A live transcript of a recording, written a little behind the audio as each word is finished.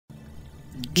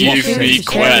Give me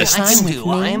quests.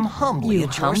 I am humbly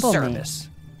at your service.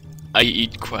 I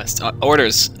eat quests.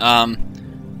 Orders.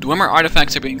 Dwemer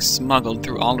artifacts are being smuggled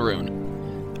through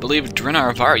Alderune. I believe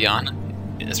Drinar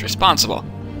Varyan is responsible.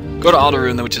 Go to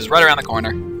Alderune, which is right around the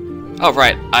corner. Oh,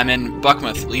 right. I'm in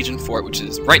Buckmouth Legion Fort, which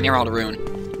is right near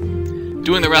Alderune.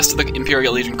 Doing the rest of the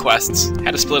Imperial Legion quests.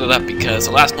 Had to split it up because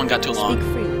the last one got too long.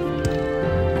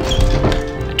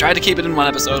 I tried to keep it in one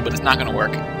episode, but it's not going to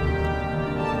work.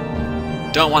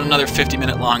 Don't want another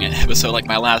 50-minute long episode like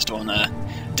my last one.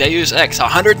 Deus Ex,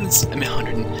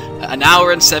 an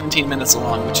hour and 17 minutes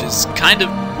long, which is kind of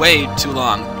way too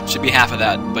long. Should be half of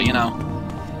that, but you know,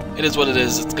 it is what it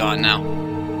is. It's gone now.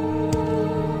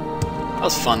 That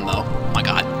was fun, though. Oh my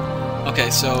god. Okay,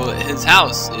 so his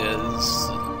house is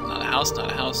not a house,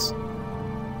 not a house.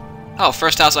 Oh,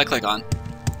 first house I click on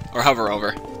or hover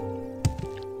over,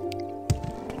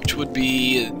 which would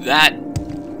be that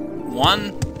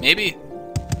one, maybe.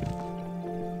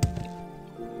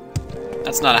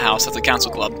 That's not a house, that's a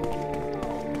council club.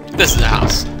 This is a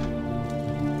house.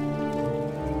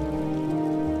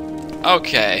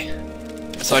 Okay.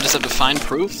 So I just have to find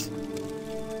proof?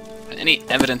 Any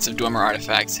evidence of Dwemer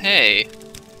artifacts? Hey,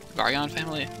 Varyan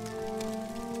family?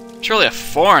 Surely a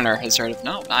foreigner has heard of...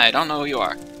 No, I don't know who you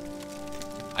are.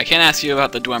 I can't ask you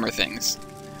about the Dwemer things.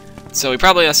 So we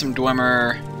probably have some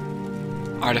Dwemer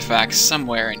artifacts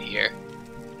somewhere in here.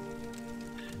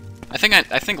 I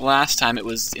think last time it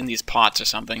was in these pots or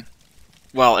something.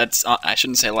 Well, it's I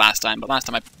shouldn't say last time, but last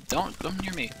time don't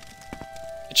near me.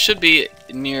 It should be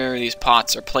near these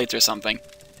pots or plates or something.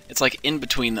 It's like in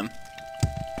between them.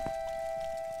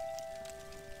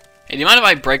 Hey, do you mind if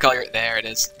I break all your... There it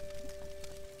is.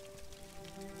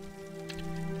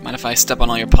 Mind if I step on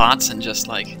all your pots and just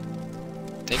like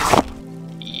take it?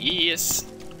 Yes.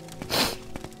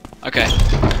 Okay.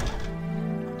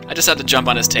 I just had to jump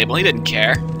on his table. He didn't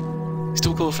care. He's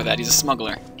too cool for that. He's a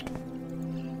smuggler.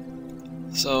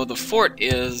 So the fort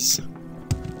is...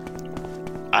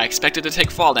 I expected to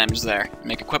take fall damage there.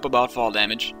 Make a quip about fall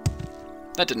damage.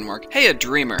 That didn't work. Hey, a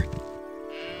dreamer.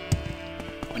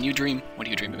 When you dream, what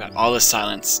do you dream about? All is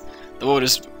silence. The road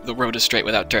is straight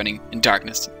without turning. In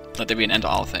darkness, let there be an end to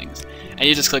all things. And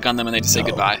you just click on them and they just say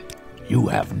goodbye. You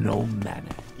have no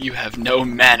manners. You have no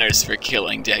manners for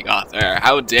killing Dagother.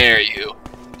 How dare you?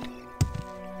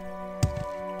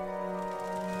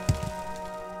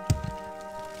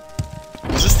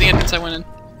 Was this the entrance I went in?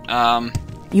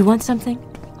 You want something?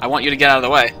 I want you to get out of the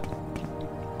way.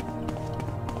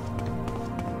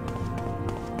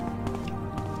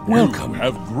 Welcome.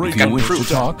 Have great got wish proof.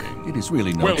 to talk. It is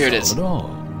really no Here it trouble is. at all.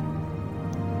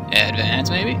 Advance,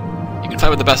 maybe? You can fight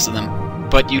with the best of them.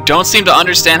 But you don't seem to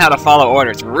understand how to follow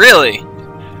orders. Really?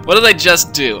 What did I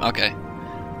just do? Okay.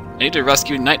 I need to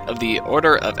rescue Knight of the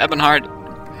Order of Ebonhard.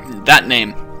 That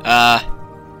name.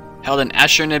 Held in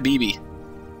Asher Nabibi.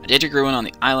 A Daedric ruin on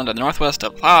the island on the northwest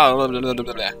of...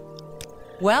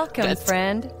 Welcome,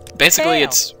 friend. Basically, Hail.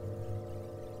 it's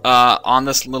on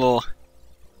this little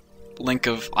link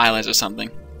of islands or something.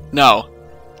 No.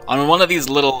 On one of these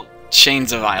little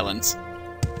chains of islands.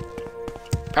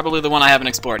 Probably the one I haven't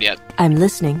explored yet. I'm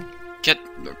listening.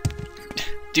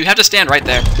 Do you have to stand right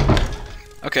there?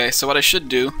 Okay, so what I should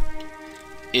do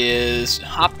is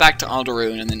hop back to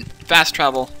Alderune and then fast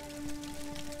travel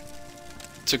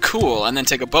to Cool and then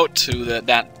take a boat to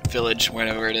that village,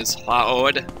 wherever it is.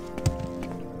 Laod.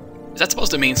 Is that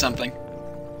supposed to mean something?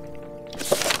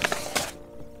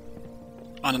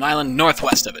 On an island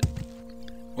northwest of it.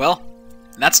 Well,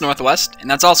 that's northwest,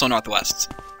 and that's also northwest.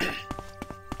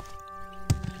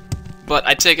 But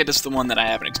I take it it's the one that I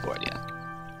haven't explored yet.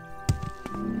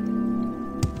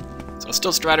 So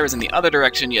still Strider is in the other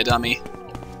direction, you dummy.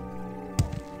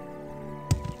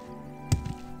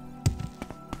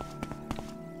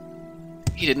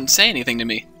 He didn't say anything to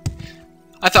me.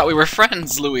 I thought we were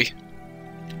friends, Louis.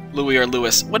 Louis or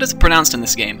Lewis. What is it pronounced in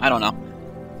this game? I don't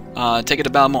know. Take it to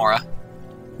Balmora.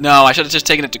 No, I should have just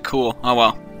taken it to Cool. Oh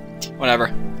well.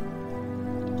 Whatever.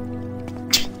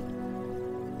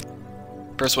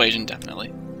 Persuasion,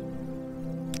 definitely.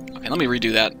 Okay, let me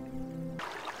redo that.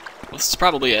 Well, this is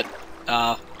probably it.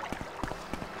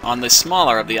 On the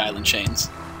smaller of the island chains.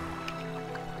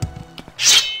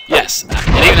 Yes, it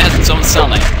even has its own cell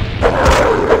name.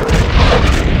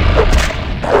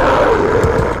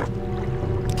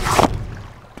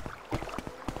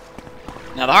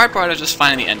 Now the hard part is just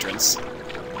finding the entrance.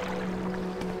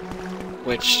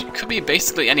 Which could be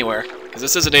basically anywhere, because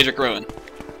this is a Daedric ruin.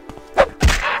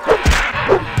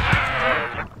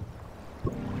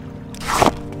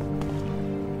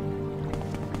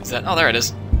 Is that... Oh, there it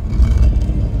is.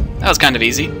 That was kind of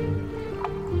easy.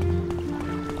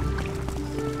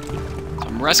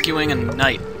 I'm rescuing a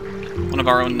knight. One of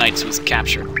our own knights was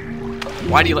captured.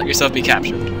 Why do you let yourself be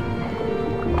captured?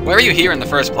 Why are you here in the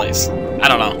first place? I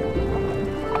don't know.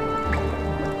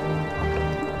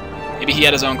 Maybe he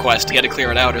had his own quest. He had to clear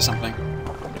it out or something.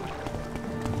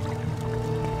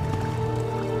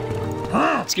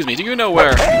 Excuse me, do you know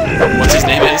where... what's his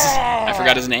name is? I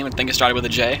forgot his name. I think it started with a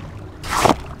J.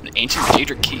 An ancient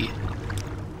Daedric key.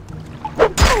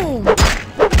 Oh,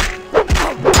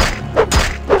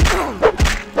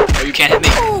 you can't hit me.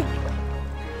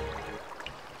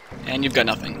 And you've got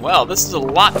nothing. Well, this is a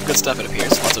lot of good stuff, it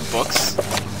appears. Lots of books.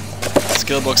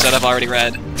 Skill books that I've already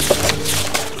read.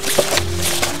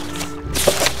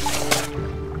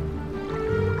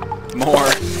 More,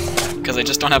 because I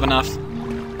just don't have enough.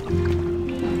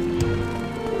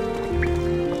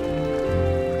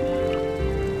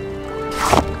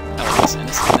 I like this, and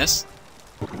this, and this.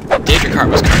 Daedric heart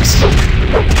was cursed.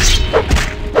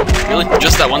 Really?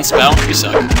 Just that one spell? You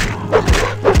suck.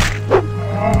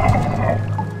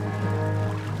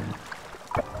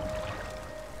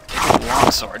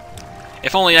 Longsword.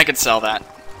 If only I could sell that.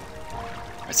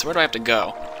 Alright, so where do I have to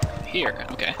go? Here,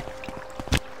 okay.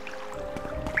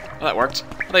 Well, that worked.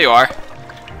 Well, there you are.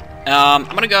 I'm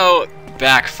gonna go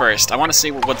back first. I want to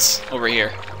see what's over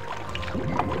here.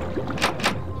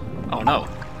 Oh no.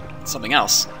 It's something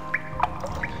else.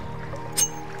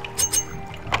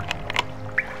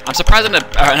 I'm surprised an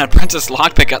apprentice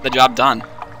lockpick got the job done.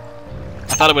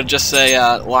 I thought it would just say,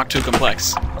 lock too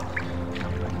complex.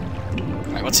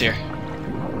 Alright, what's here?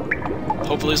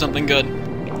 Hopefully something good.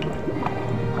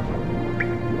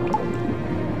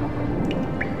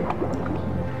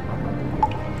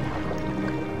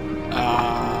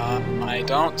 I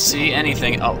don't see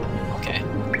anything. Oh, okay.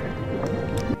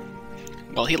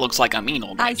 Well, he looks like a mean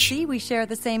old bitch. I see we share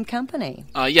the same company.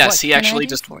 Yes, he actually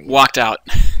just walked out.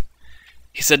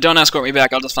 He said, don't escort me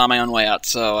back, I'll just find my own way out.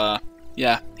 So,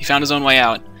 yeah, he found his own way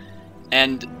out.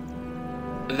 And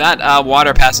that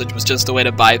water passage was just a way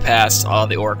to bypass all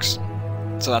the orcs.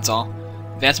 So that's all.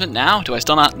 Advancement now? Do I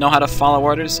still not know how to follow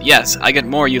orders? Yes, I get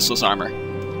more useless armor.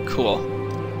 Cool.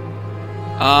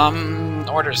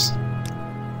 Orders.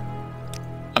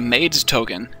 A maid's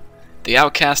token. The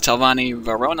outcast Telvanni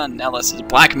Verona Nellis is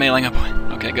blackmailing a boy.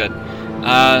 Okay, good.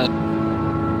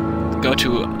 Go to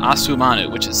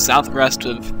Asumanu, which is southwest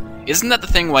of... Isn't that the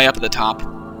thing way up at the top?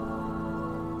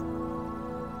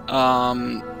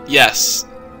 Yes.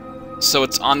 So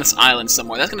it's on this island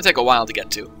somewhere. That's going to take a while to get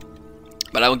to.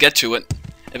 But I will get to it,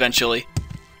 eventually.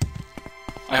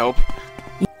 I hope.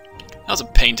 That was a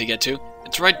pain to get to.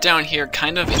 It's right down here,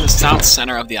 kind of in the south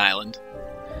center of the island.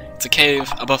 It's a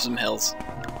cave above some hills.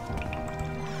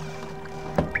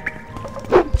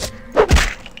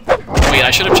 Wait,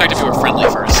 I should have checked if you were friendly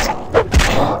first.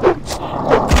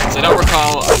 Because I don't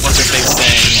recall what's-her-face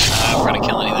saying we're gonna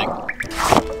kill anything.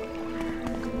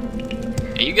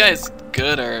 Are you guys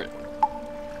good, or...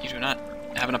 You do not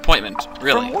have an appointment,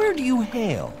 really? From where do you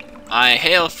hail? I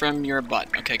hail from your butt.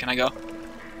 Okay, can I go?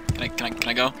 Can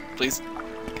I go, please?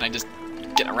 Can I just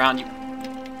get around you?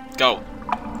 Go.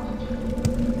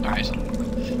 Alright.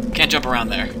 Can't jump around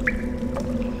there.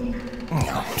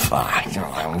 Fine.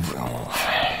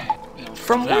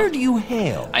 From where do you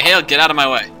hail? I hail, get out of my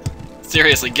way.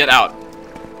 Seriously, get out.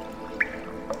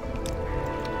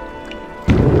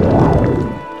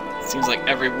 Seems like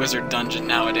every wizard dungeon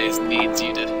nowadays needs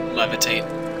you to levitate.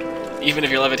 Even if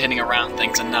you're levitating around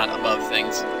things and not above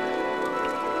things.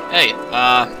 Hey,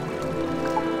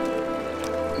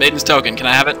 Maiden's token, can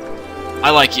I have it? I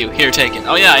like you. Here, take it.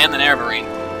 Oh yeah, I am an air marine.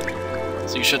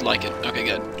 So you should like it. Okay,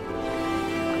 good.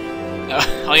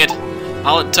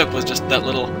 All it took was just that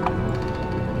little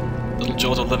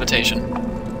jolt of levitation.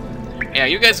 Hey, are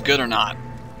you guys good or not?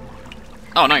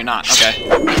 Oh, no, you're not. Okay.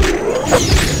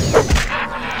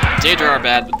 Daedra are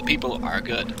bad, but the people are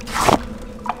good.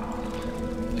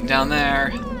 And down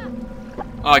there...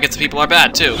 Oh, I guess the people are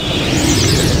bad, too.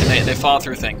 And they fall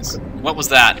through things. What was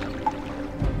that?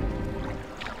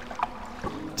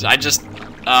 Did I just...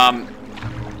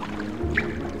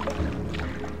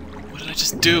 What did I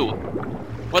just do?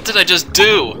 What did I just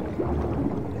do?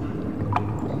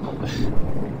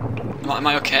 Am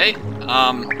I okay?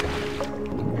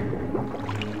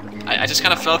 I just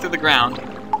kind of fell through the ground.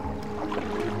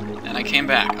 And I came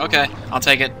back. Okay, I'll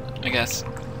take it, I guess.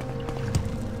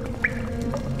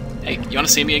 Hey, you want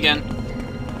to see me again?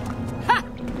 Ha!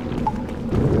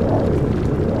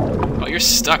 Oh, you're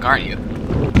stuck, aren't you?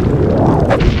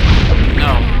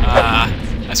 No,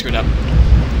 I screwed up.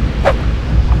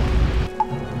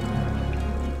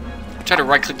 I tried to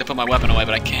right-click to put my weapon away,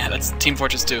 but I can't. That's Team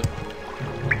Fortress 2.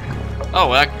 Oh,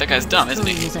 well, that guy's dumb, isn't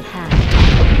he? He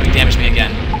damaged me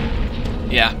again.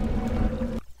 Yeah.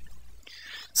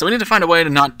 So we need to find a way to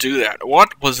not do that.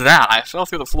 What was that? I fell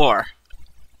through the floor.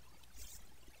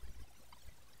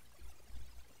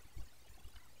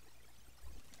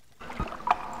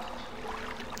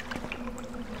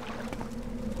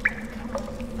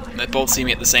 They both see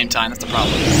me at the same time, that's the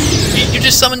problem. You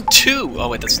just summoned two! Oh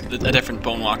wait, that's a different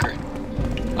Bone Walker.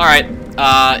 Alright,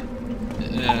 I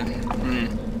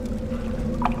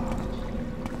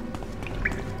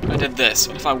did this.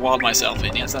 What if I walled myself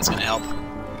in? Yes, that's gonna help.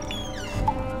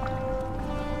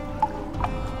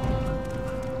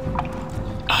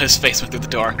 Oh, his face went through the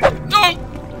door. No!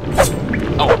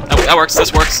 Oh, that works,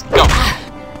 this works. Go!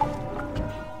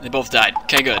 They both died.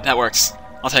 Okay, good, that works.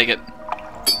 I'll take it.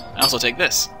 I also take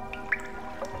this.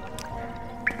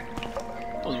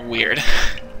 That was weird.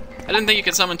 I didn't think you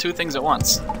could summon two things at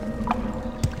once.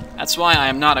 That's why I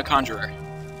am not a conjurer.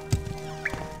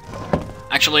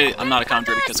 Actually, I'm not a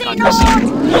conjurer because conjurers suck.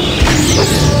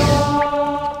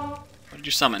 What did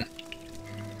you summon?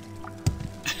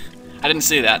 I didn't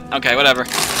see that. Okay, whatever.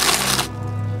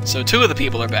 So two of the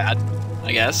people are bad,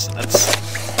 I guess. That's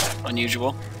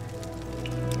unusual.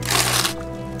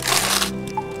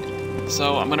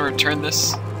 So I'm gonna return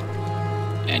this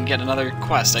and get another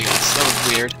quest, I guess. That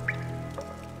was weird.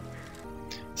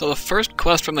 So the first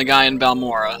quest from the guy in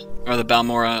Balmora, or the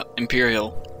Balmora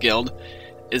Imperial Guild,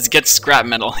 is get scrap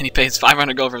metal, and he pays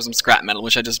 500 gold for some scrap metal,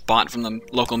 which I just bought from the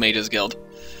local mages guild.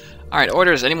 Alright,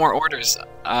 orders. Any more orders?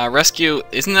 Rescue.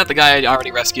 Isn't that the guy I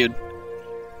already rescued?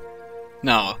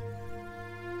 No.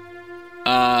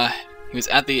 He was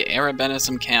at the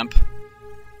Arabenism camp.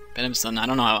 Benimson, I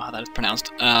don't know how that is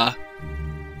pronounced.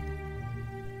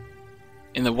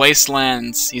 In the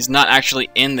wastelands. He's not actually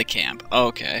in the camp.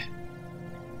 Okay.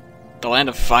 The land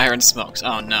of fire and smokes.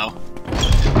 Oh no.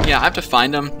 Yeah, I have to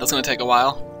find him. That's gonna take a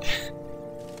while.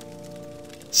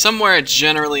 Somewhere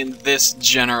generally in this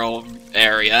general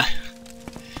area.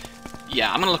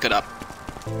 Yeah, I'm gonna look it up.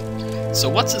 So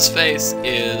what's-his-face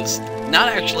is not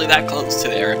actually that close to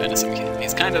the Arabenism camp.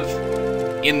 He's kind of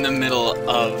in the middle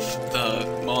of the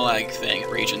Molag thing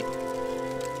region.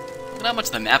 Look at how much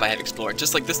of the map I have explored.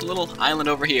 Just like this little island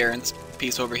over here and this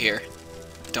piece over here.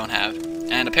 Don't have.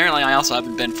 And apparently I also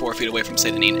haven't been 4 feet away from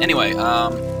Satanine. Anyway,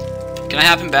 can I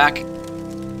have him back?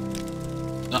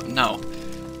 No.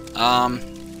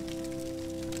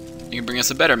 You can bring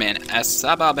us a better man,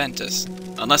 Asababentis.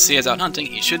 Unless he is out hunting,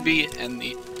 he should be in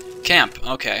the camp.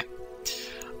 Okay.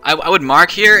 I would mark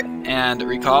here and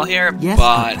recall here, Yes,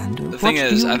 but Commander. the thing What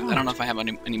is, do you I don't know if I have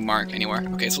any mark anywhere.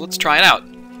 Okay, so let's try it out.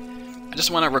 I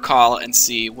just want to recall and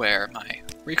see where my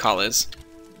recall is.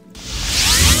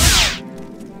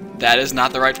 That is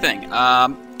not the right thing.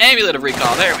 Amulet of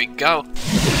recall, there we go.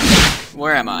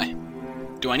 Where am I?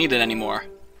 Do I need it anymore?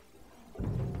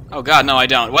 Oh god, no I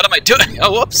don't. What am I doing?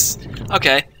 Oh, whoops!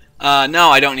 Okay. No,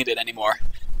 I don't need it anymore.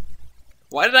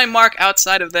 Why did I mark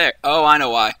outside of there? Oh, I know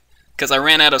why. Because I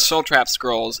ran out of soul trap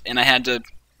scrolls, and I had to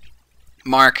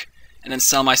mark, and then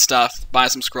sell my stuff, buy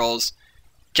some scrolls,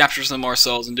 capture some more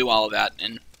souls, and do all of that,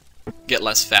 and get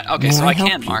less fat. Okay, May so I I help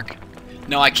can you? mark.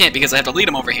 No, I can't, because I have to lead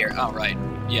him over here. Oh, right.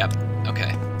 Yep.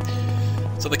 Okay.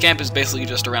 So the camp is basically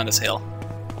just around this hill.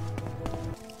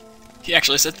 He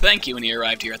actually said thank you when he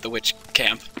arrived here at the witch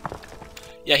camp.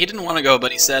 Yeah, he didn't want to go,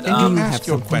 but he said, And do you ask have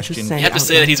your something question. to say you have to out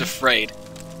say that loud? he's afraid.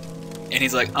 And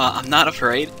he's like, I'm not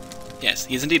afraid. Yes,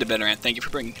 he is indeed a better man. Thank you for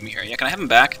bringing him here. Yeah, can I have him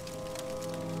back?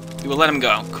 We will let him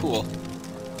go. Cool.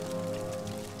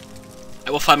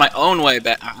 I will find my own way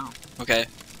back. Oh, okay.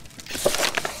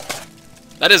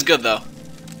 That is good, though.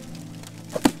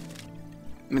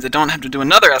 It means I don't have to do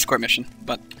another escort mission,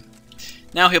 but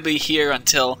now he'll be here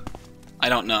until... I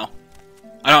don't know.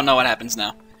 I don't know what happens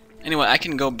now. Anyway, I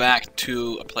can go back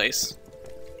to a place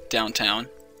downtown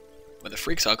where the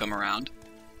freaks all come around.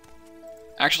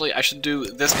 Actually, I should do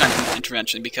this kind of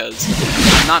intervention because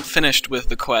I'm not finished with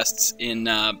the quests in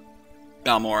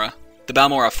Balmora. The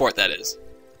Balmora fort, that is.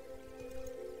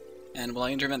 And will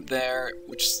I intervent there?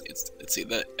 Which, let's see,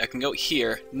 I can go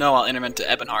here. No, I'll intervent to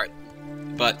Ebonheart.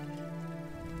 But,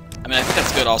 I mean, I think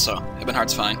that's good also.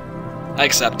 Ebonheart's fine. I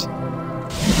accept.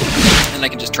 And I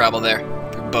can just travel there.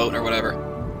 Through boat or whatever.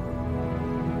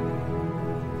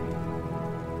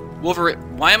 Wolverine.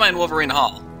 Why am I in Wolverine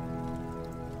Hall?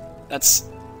 That's...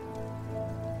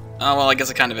 Oh, well, I guess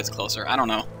it kind of is closer. I don't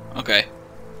know. Okay.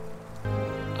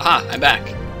 Aha, I'm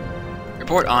back.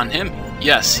 Report on him.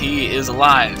 Yes, he is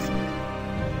alive.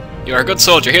 You are a good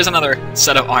soldier. Here's another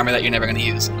set of armor that you're never going to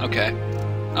use. Okay.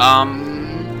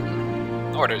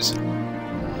 Orders.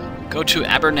 Go to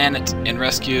Abernanet and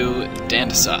rescue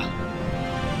Dandasa.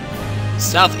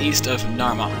 Southeast of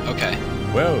Narmok. Okay.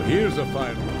 Well, here's a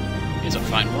fine one. Here's a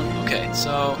fine one. Okay,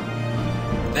 so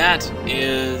that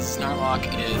is Narlock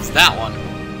is that one.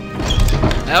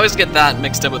 I always get that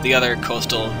mixed up with the other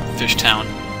coastal fish town.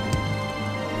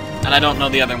 And I don't know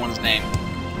the other one's name.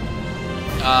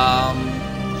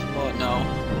 Oh no.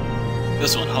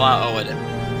 This one, Hala Oed.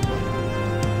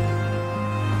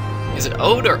 Is it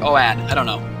Ode or Oad? I don't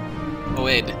know.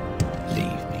 Oed.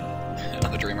 Leave me.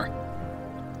 Another dreamer.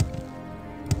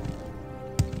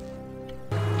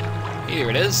 Here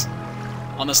it is.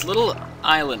 On this little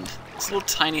island. This little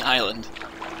tiny island.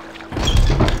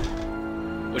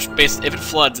 Which, basically, if it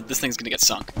floods, this thing's gonna get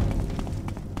sunk.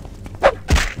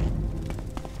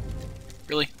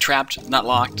 Really? Trapped? Not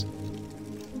locked?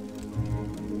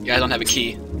 You guys don't have a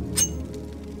key.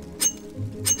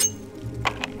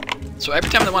 So every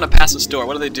time they want to pass this door,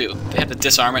 what do? They have to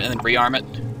disarm it and then rearm it?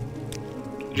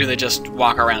 Or do they just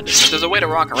walk around it? If there's a way to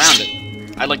walk around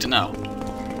it, I'd like to know.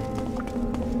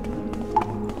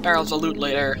 Barrels of loot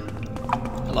later.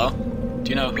 Hello? Do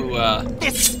you know who,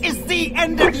 This is the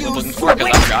end of you, I'm looking for?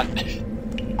 Because I forgot.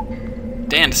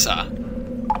 Dansa.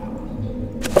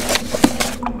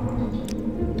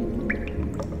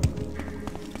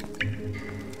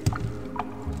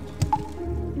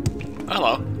 Oh,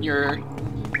 hello.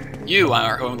 You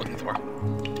are who I'm looking for.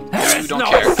 You don't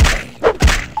care.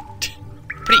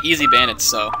 Pretty easy bandits,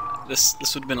 so this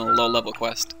would have been a low-level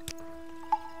quest.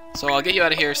 So I'll get you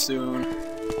out of here soon.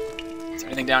 Is there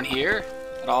anything down here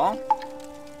at all?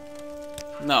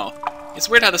 No. It's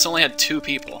weird how this only had 2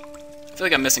 people. I feel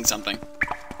like I'm missing something.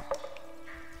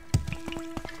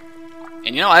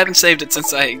 And you know, I haven't saved it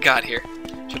since I got here.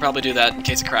 Should probably do that in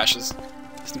case it crashes. It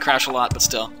doesn't crash a lot, but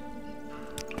still.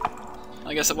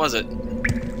 I guess it was it.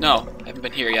 No, I haven't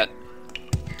been here yet.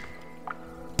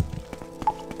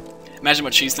 Imagine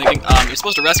what she's thinking. You're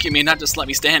supposed to rescue me, not just let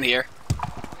me stand here.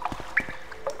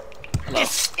 Hello.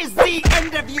 This is the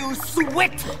end of you,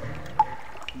 Swit!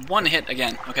 1 hit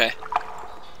again. Okay.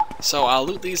 So I'll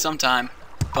loot these sometime,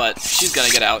 but she's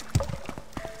gotta get out.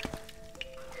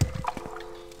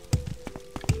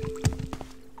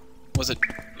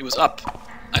 It was up,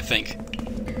 I think.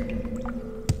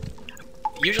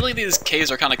 Usually these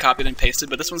caves are kind of copied and pasted,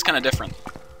 but this one's kind of different.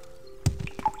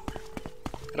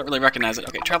 I don't really recognize it.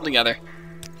 Okay, travel together.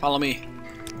 Follow me.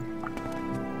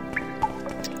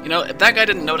 You know, if that guy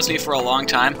didn't notice me for a long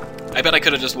time, I bet I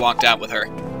could have just walked out with her.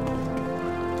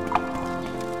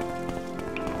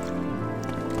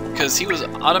 Because he was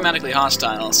automatically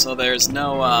hostile, so there's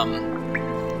no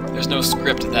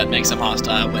script that makes him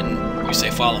hostile when you say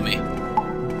follow me.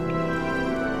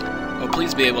 Oh,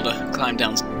 please be able to climb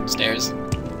downstairs.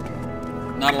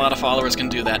 Not a lot of followers can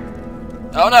do that.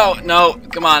 Oh no, no,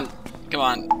 come on, come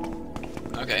on.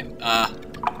 Okay,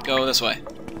 go this way.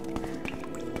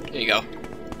 There you go.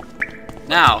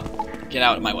 Now, get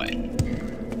out of my way.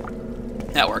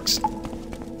 That works.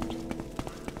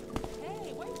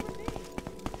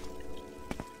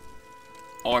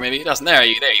 Or maybe it doesn't. There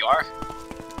you are.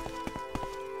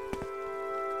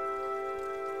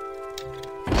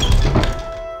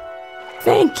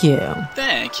 Thank you.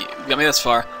 Thank you. You got me this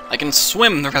far. I can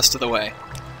swim the rest of the way.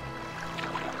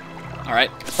 Alright.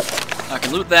 I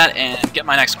can loot that and get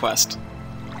my next quest.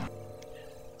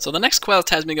 So the next quest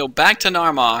has me go back to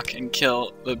Narmok and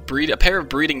kill a pair of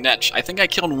breeding netch. I think I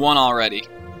killed one already.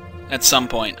 At some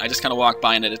point. I just kind of walked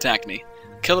by and it attacked me.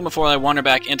 Kill them before I wander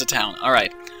back into town.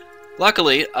 Alright.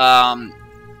 Luckily,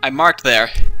 I marked there.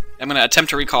 I'm going to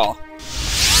attempt to recall.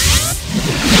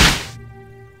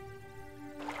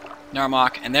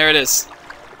 Narmok, and there it is.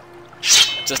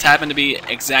 It just happened to be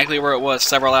exactly where it was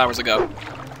several hours ago.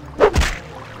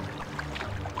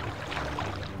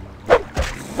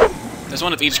 There's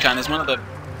one of each kind. There's one of the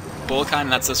bull kind,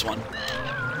 and that's this one.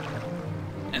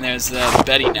 And there's the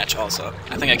Betty Netch also.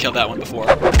 I think I killed that one before.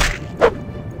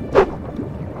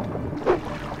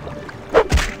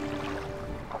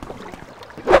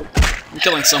 I'm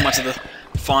killing so much of the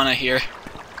fauna here.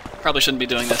 Probably shouldn't be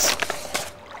doing this.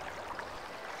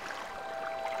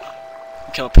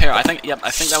 Kill a pair. I think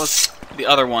that was the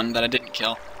other one that I didn't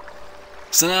kill.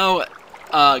 So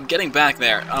now, getting back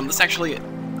there, this actually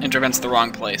intervents the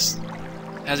wrong place.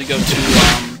 It has to go to,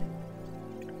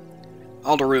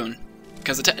 Aldaroon.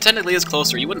 Because it technically is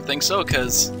closer. You wouldn't think so,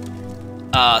 because,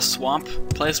 swamp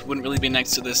place wouldn't really be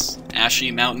next to this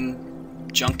ashy mountain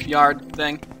junkyard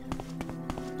thing.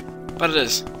 But it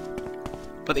is.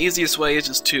 But the easiest way is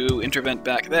just to intervent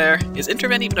back there. Is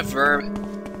intervent even a verb?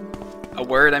 A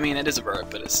word? I mean, it is a verb,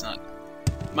 but it's not.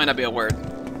 It might not be a word.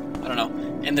 I don't know.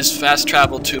 And there's fast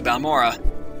travel to Balmora.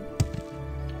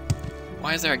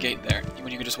 Why is there a gate there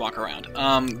when you can just walk around?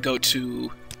 Go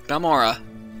to Balmora.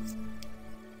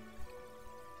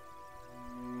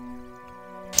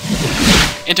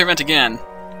 intervent again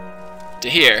to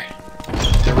here,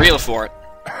 to reel for it,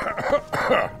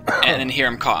 and then hear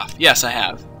him cough. Yes, I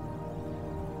have.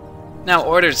 Now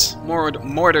orders, more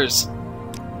mortars.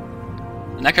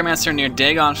 A necromancer near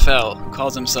Dagon Fell, who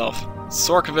calls himself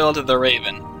Sorkville the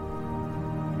Raven.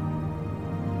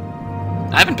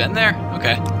 I haven't been there?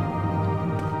 Okay.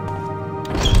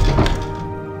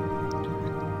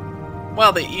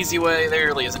 Well, the easy way, there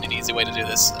really isn't an easy way to do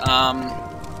this.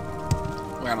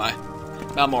 Where am I?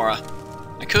 Balmora.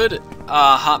 I could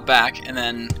hop back and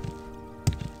then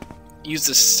use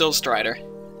the Stilt Strider.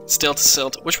 Stilt to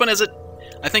Silt. Which one is it?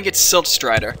 I think it's Silt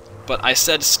Strider, but I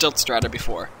said Stilt Strider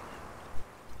before.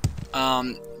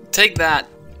 Take that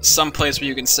someplace where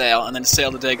you can sail, and then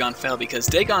sail to Dagon Fell, because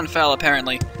Dagon Fell,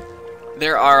 apparently,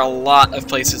 there are a lot of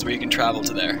places where you can travel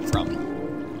to there from.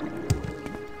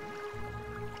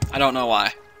 I don't know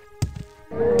why.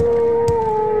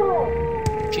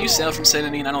 Can you sail from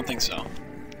Satanine? I don't think so.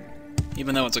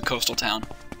 Even though it's a coastal town.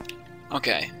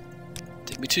 Okay.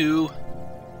 Take me to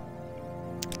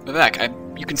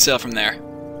Vivek. You can sail from there.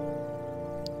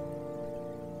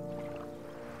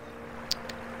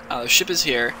 The ship is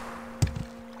here.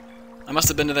 I must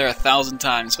have been to there 1,000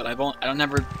 times, but I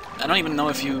don't even know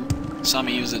if you saw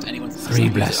me use it. Anyone? Three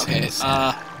blessings.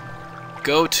 Okay.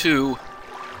 Go to.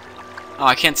 Oh,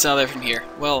 I can't sail there from here.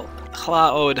 Well,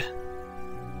 Hlaod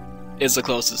is the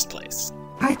closest place.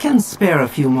 I can spare a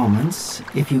few moments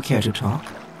if you care to talk.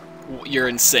 You're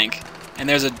in sync, and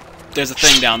there's a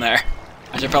thing down there.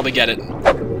 I should probably get it.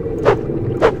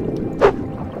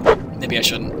 Maybe I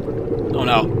shouldn't. Oh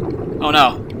no! Oh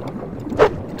no!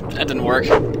 That didn't work.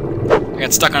 I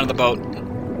got stuck under the boat.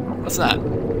 What's that?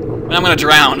 I'm gonna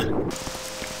drown.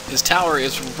 His tower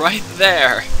is right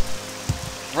there,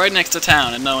 right next to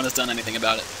town, and no one has done anything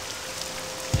about it.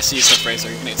 I see you, Seth Fraser.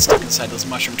 You're gonna get stuck inside those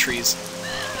mushroom trees.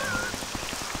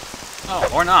 Oh,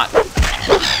 or not.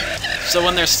 So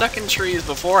when they're stuck in trees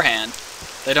beforehand,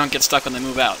 they don't get stuck when they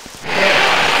move out.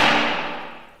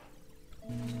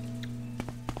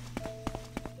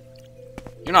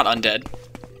 You're not undead.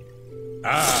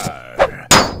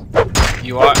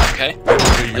 You are? Okay.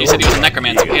 You said he was a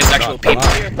necromancer. He has actual people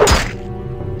here.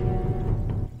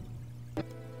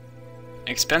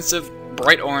 Expensive,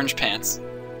 bright orange pants.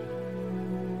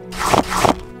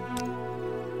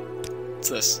 What's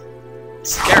this?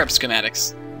 Scarab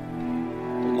schematics.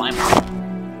 Lime.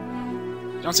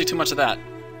 You don't see too much of that.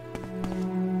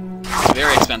 It's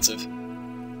very expensive.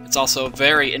 It's also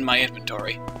very in my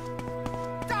inventory.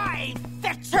 Die,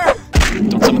 Fetcher!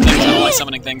 Don't summon things. I don't like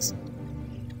summoning things.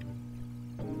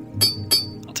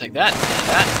 I'll take that,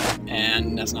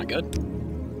 and that's not good.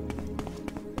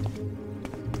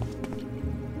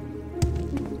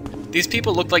 These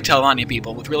people look like Talvani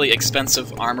people with really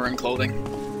expensive armor and clothing,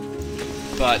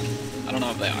 but I don't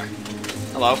know if they are.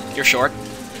 Hello, you're short.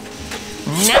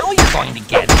 Now you're going to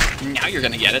get it. Now you're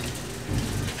gonna get it.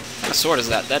 What kind of sword is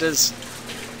that? That is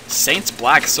Saint's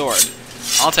Black Sword.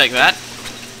 I'll take that.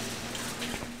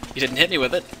 You didn't hit me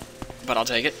with it, but I'll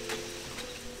take it.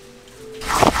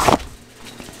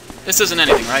 This isn't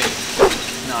anything, right?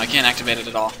 No, I can't activate it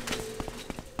at all.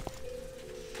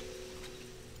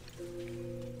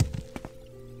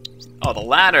 Oh, the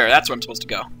ladder! That's where I'm supposed to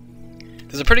go.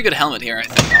 There's a pretty good helmet here, I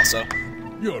think, also.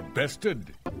 You're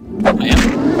bested. I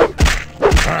am?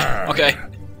 Okay.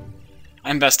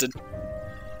 I'm bested.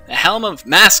 The helm of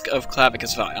Mask of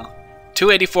Clavicus Vile.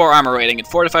 284 armor rating, it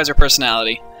fortifies her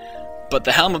personality. But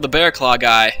the helm of the Bear Claw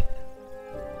guy,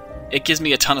 it gives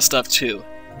me a ton of stuff too.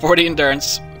 40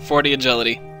 endurance, 40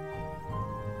 agility.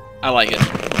 I like it.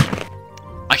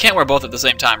 I can't wear both at the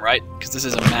same time, right? Because this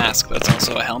is a mask, but it's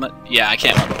also a helmet. Yeah, I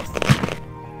can't wear both.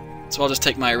 So I'll just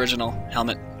take my original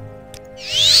helmet.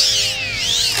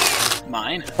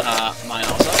 Mine. Mine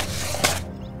also.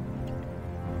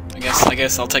 I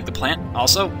guess I'll take the plant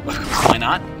also. Why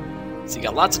not? So you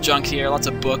got lots of junk here, lots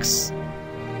of books.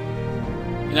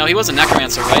 You know, he was a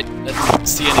necromancer, right? Didn't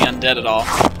see any undead at all.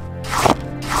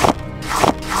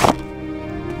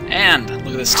 And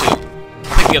look at this too.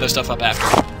 I'll pick the other stuff up after.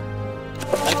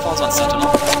 Night falls on Sentinel.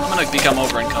 I'm gonna become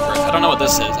over encumbered. I don't know what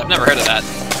this is. I've never heard of that.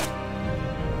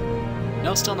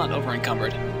 No, still not over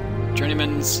encumbered.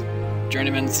 Journeyman's.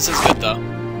 This is good though.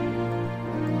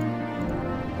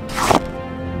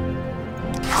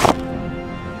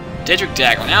 Daedric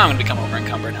Dagger. Now I'm gonna become over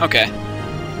encumbered. Okay.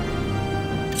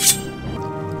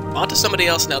 On to somebody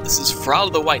else now. This is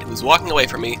Frald the White, who's walking away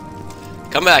from me.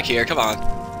 Come back here, come on.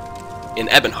 In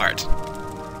Ebonheart.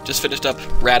 Just finished up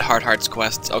Rad Heart's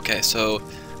quests. Okay, so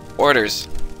orders.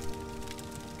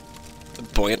 The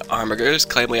buoyant armigers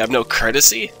claim we have no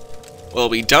courtesy. Well,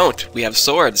 we don't. We have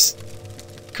swords.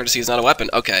 Courtesy is not a weapon.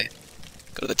 Okay.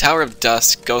 Go to the Tower of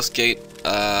Dusk, Ghost Gate.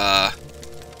 That's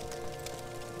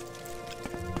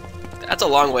a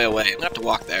long way away. I'm gonna have to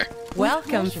walk there.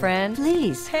 Welcome, friend.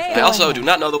 Please. Hey. I also do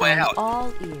not know the way out.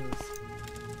 All ears.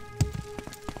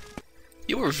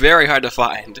 You were very hard to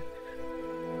find.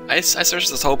 I searched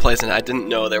this whole place and I didn't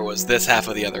know there was this half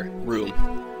of the other room.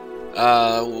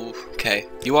 Okay.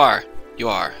 You are.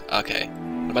 Okay.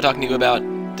 What am I talking to you about?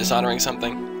 Dishonoring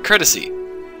something? Courtesy.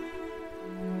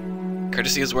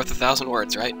 Courtesy is worth 1,000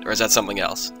 words, right? Or is that something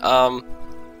else? I'll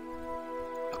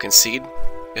concede.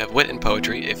 You have wit and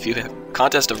poetry. If you have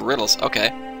contest of riddles, okay.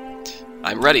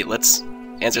 I'm ready. Let's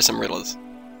answer some riddles.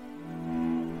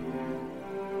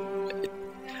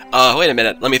 Wait a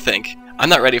minute. Let me think. I'm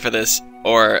not ready for this,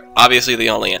 or obviously the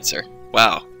only answer.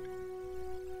 Wow.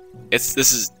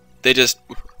 They just...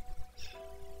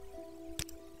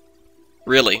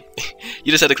 Really?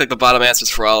 You just had to click the bottom answers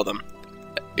for all of them.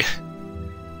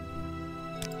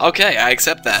 Okay, I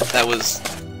accept that. That was,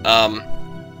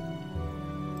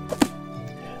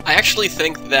 I actually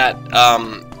think that,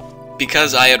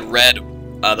 because I had read,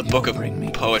 the book of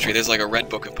poetry, there's like a red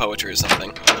book of poetry or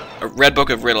something. A red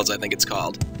book of riddles, I think it's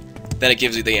called. Then it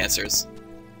gives you the answers.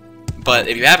 But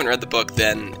if you haven't read the book,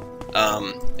 then,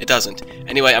 it doesn't.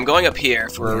 Anyway, I'm going up here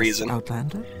for a reason.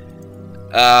 Outlander?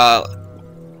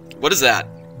 What is that?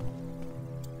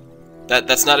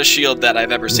 That's not a shield that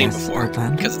I've ever seen before,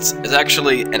 because it's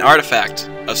actually an artifact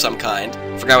of some kind.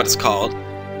 Forgot what it's called,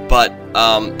 but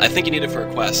I think you need it for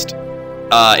a quest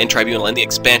in Tribunal. In the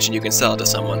expansion, you can sell it to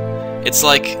someone. It's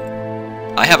like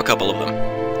I have a couple of them.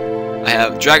 I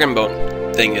have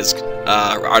Dragonbone thing is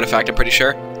artifact. I'm pretty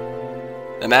sure.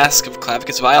 The Mask of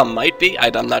Clavicus Vial might be.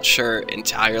 I'm not sure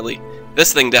entirely.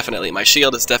 This thing definitely. My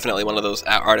shield is definitely one of those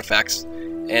artifacts,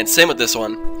 and same with this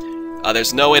one.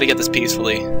 There's no way to get this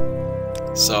peacefully.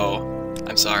 So,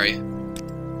 I'm sorry.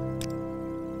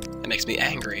 It makes me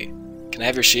angry. Can I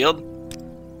have your shield?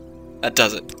 That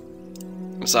does it.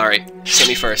 I'm sorry. Send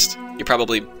me first. You're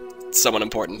probably someone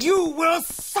important. You will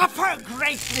suffer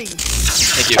greatly.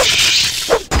 Thank you.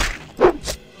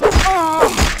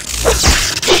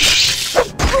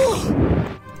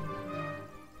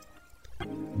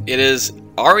 It is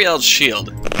Ariel's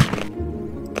shield.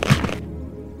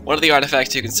 One of the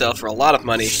artifacts you can sell for a lot of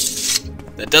money.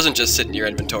 That doesn't just sit in your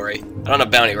inventory. I don't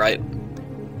have bounty, right?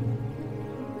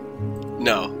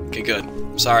 No. Okay, good.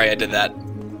 I'm sorry I did that.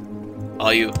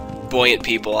 All you buoyant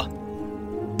people.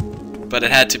 But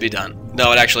it had to be done.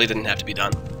 No, it actually didn't have to be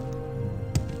done.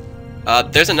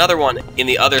 There's another one in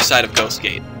the other side of Ghost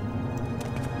Gate.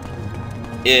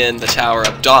 In the Tower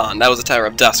of Dawn. That was the Tower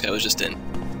of Dusk I was just in.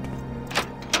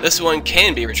 This one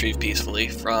can be retrieved peacefully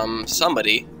from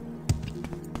somebody.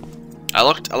 I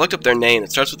looked up their name.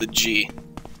 It starts with a G.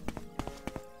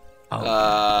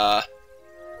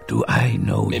 Do I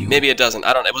know you? Maybe it doesn't.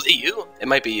 I don't know. Was it you? It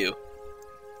might be you.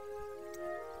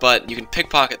 But you can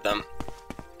pickpocket them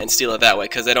and steal it that way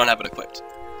because they don't have it equipped.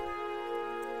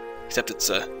 Except it's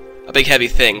a big heavy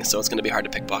thing, so it's going to be hard to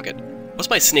pickpocket. What's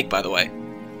my sneak, by the way?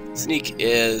 Sneak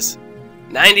is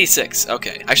 96.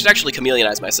 Okay, I should actually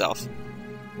chameleonize myself.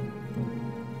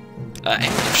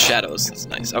 Shadows. That's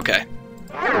nice. Okay.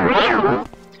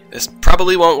 This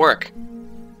probably won't work.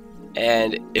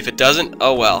 And if it doesn't,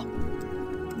 oh well.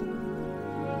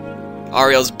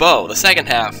 Ariel's bow, the second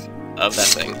half of that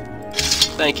thing.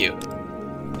 Thank you.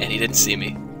 And he didn't see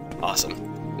me.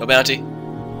 Awesome. No bounty?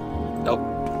 Nope.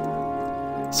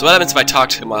 So what happens if I talk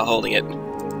to him while holding it?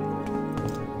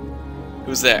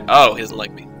 Who's there? Oh, he doesn't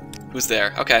like me. Who's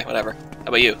there? Okay, whatever. How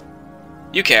about you?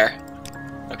 You care.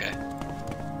 Okay.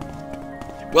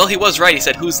 Well, he was right. He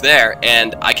said, who's there?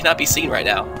 And I cannot be seen right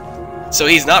now. So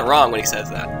he's not wrong when he says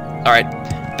that. Alright,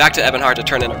 back to Ebonheart to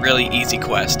turn in a really easy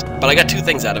quest. But I got two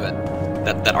things out of it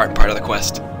that aren't part of the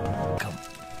quest.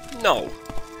 No.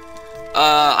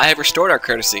 I have restored our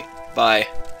courtesy by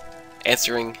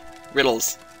answering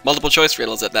riddles. Multiple choice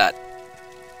riddles at that.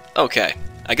 Okay,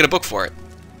 I get a book for it.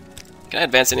 Can I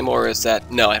advance anymore, or is that...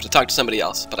 No, I have to talk to somebody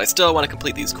else, but I still want to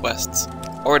complete these quests.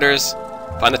 Orders,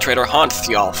 find the traitor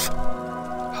Honthjolf.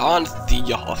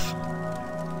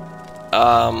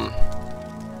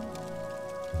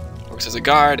 Works as a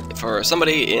guard for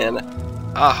somebody in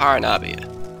Aharnabia,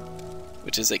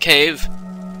 which is a cave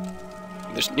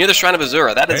near the Shrine of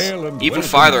Azura. That is even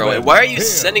farther away. Why are you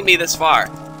sending me this far?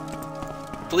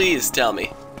 Please tell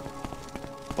me.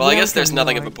 Well, I guess there's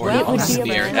nothing of importance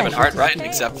near Ebonheart, right?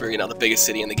 Except for, you know, the biggest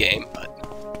city in the game,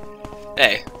 but...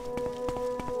 Hey.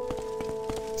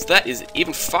 So that is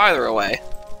even farther away.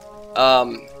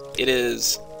 It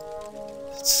is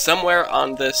somewhere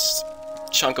on this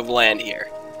chunk of land here.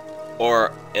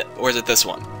 Or is it this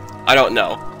one? I don't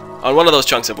know. On one of those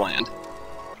chunks of land.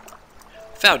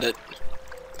 Found it.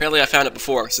 Apparently I found it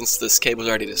before, since this cave was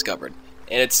already discovered.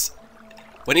 And it's...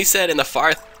 When he said in the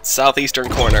far southeastern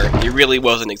corner, he really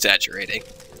wasn't exaggerating.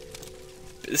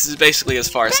 This is basically as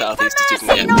far southeast as you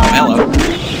can get. Oh, hello.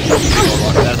 Bone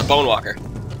walker. That is a bone walker.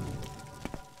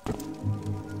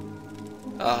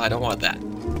 I don't want that.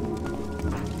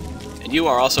 And you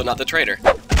are also not the traitor.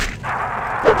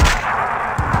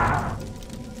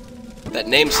 That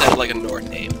name sounded like a Nord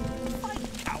name.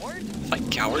 Fight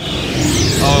coward?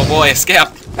 Oh boy, a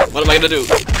scamp! What am I gonna do?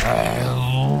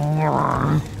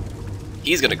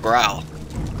 He's gonna growl.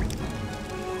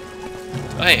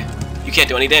 Oh hey, you can't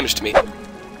do any damage to me.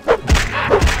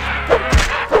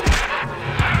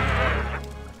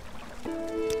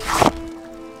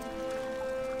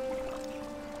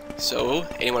 So,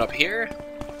 anyone up here?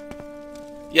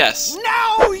 Yes.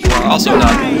 No, You are also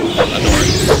not a Nord.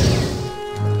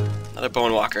 Another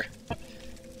bone walker.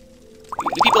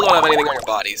 The people don't have anything on your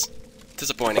bodies.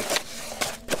 Disappointing.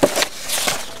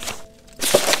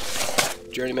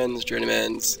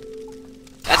 Journeymans.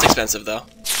 That's expensive, though.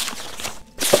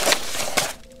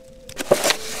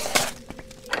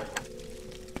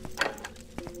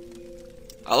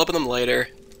 I'll open them later.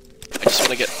 I just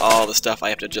want to get all the stuff I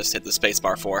have to just hit the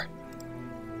spacebar for.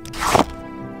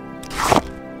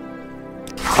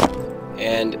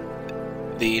 And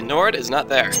the Nord is not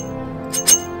there.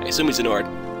 I assume he's a Nord.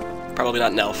 Probably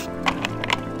not an elf.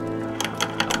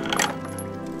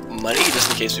 Money,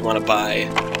 just in case we want to buy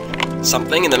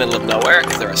something in the middle of nowhere,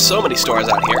 because there are so many stores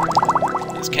out here.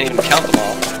 I just can't even count them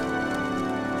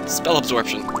all. Spell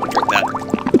absorption. I'll drink that.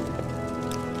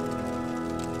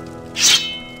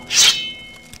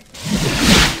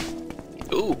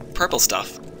 Ooh, purple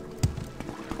stuff.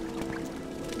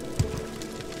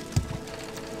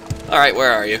 Alright,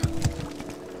 where are you?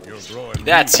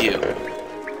 That's you.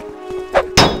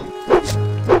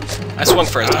 I swung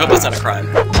first. I hope that's not a crime.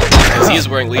 Because he is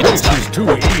wearing Legion stuff. This is too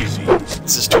easy.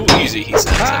 This is too easy, he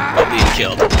says. I'm being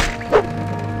killed.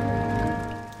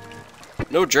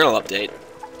 No journal update.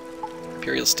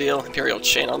 Imperial Steel, Imperial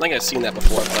Chain. I don't think I've seen that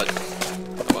before, but...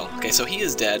 Oh well. Okay, so he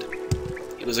is dead.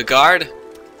 He was a guard.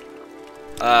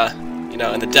 You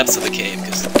know, in the depths of the cave,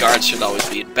 because guards should always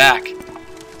be in back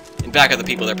of the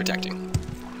people they're protecting.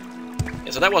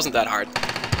 Yeah, so that wasn't that hard.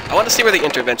 I want to see where the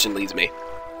intervention leads me.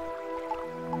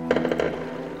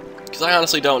 Because I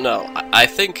honestly don't know. I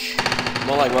think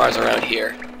Molag Mar is around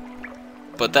here.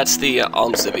 But that's the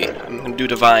Alm Civvy. I'm going to do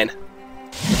Divine.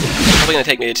 Probably going to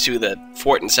take me to the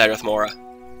fort in Sagrath Mora.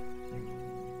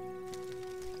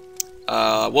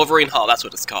 Wolverine Hall, that's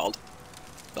what it's called.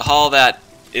 The hall that...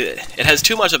 It has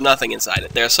too much of nothing inside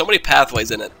it. There are so many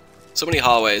pathways in it. So many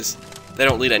hallways. They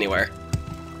don't lead anywhere.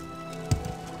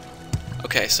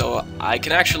 Okay, so I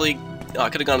can actually... Oh, I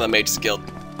could have gone to the Mage's Guild.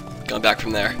 Gone back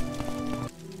from there.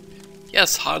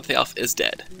 Yes, Hod the Elf is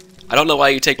dead. I don't know why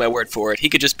you take my word for it. He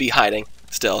could just be hiding,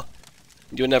 still.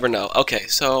 You would never know. Okay,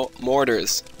 so,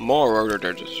 Mortars.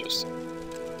 Mortars.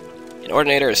 An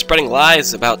Ordinator is spreading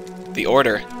lies about the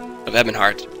Order of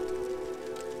Ebonheart.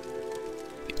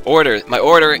 My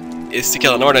order is to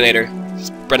kill an Ordinator,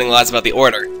 spreading lies about the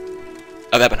Order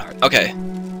of Ebonheart. Okay,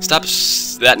 stop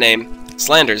that name.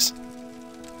 Slanders.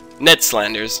 Ned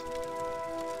Slanders.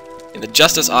 In the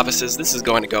Justice offices, this is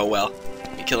going to go well.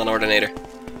 You kill an Ordinator.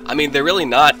 I mean, they're really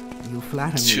not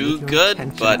too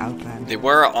good, but they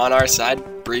were on our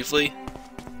side briefly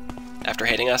after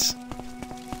hating us.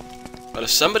 But if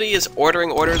somebody is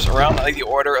ordering orders around like the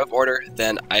Order of Order,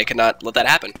 then I cannot let that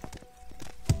happen.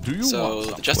 So,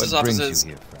 the Justice offices,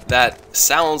 that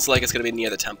sounds like it's going to be near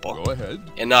the temple. Go ahead.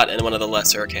 And not in one of the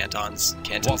lesser cantons.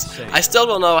 I still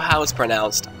don't know how it's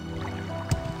pronounced.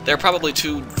 There are probably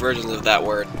two versions of that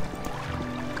word.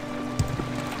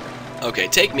 Okay,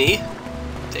 take me.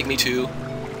 Take me to...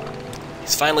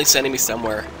 He's finally sending me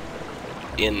somewhere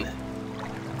in...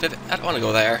 I don't want to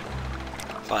go there.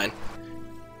 Fine.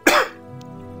 I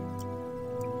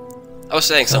was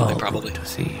saying something, probably. To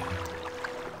see you.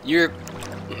 You're...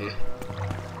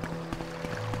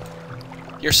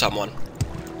 You're someone.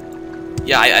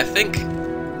 Yeah, I think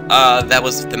that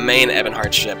was the main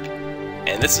Ebonheart ship.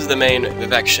 And this is the main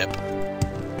Vivek ship.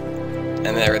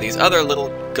 And there are these other little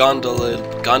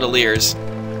gondoliers.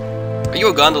 Are you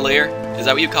a gondolier? Is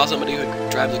that what you call somebody who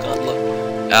drives a gondola?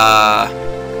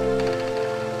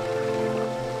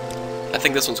 I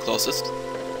think this one's closest.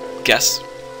 Guess.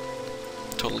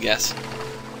 Total guess.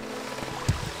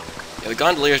 Yeah, the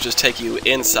gondoliers just take you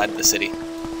inside the city.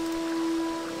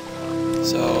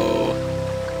 So...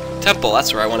 Temple,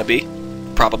 that's where I want to be.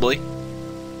 Probably.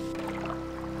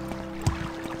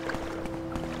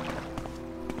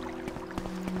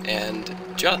 And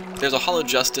there's a Hall of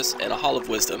Justice and a Hall of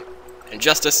Wisdom. And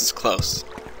justice is close.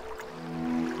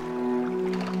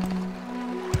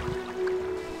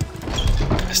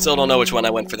 I still don't know which one I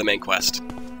went for the main quest.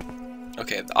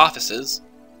 Okay, the offices.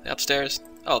 The upstairs.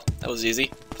 Oh, that was easy.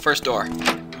 First door.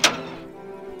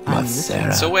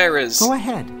 Sarah. So where is... Go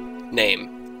ahead.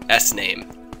 Name. S name.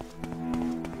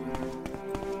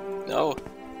 No.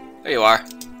 There you are.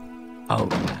 Oh.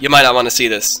 You might not want to see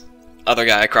this other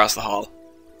guy across the hall.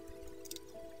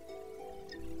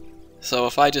 So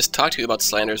if I just talk to you about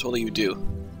slanders, what do you do?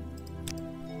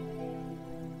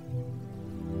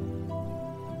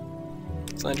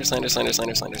 Slander, slander, slander,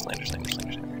 slander, slander, slander, slander,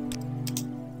 slander,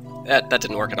 slander. That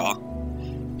didn't work at all.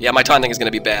 Yeah, my taunting is going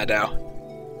to be bad now.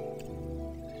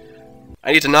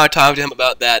 I need to not talk to him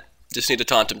about that. Just need to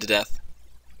taunt him to death.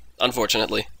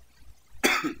 Unfortunately.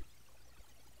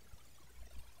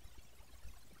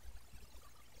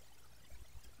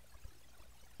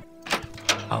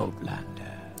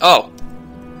 Outlander. Oh!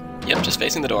 Yep, just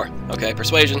facing the door. Okay,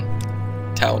 persuasion.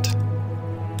 Talent.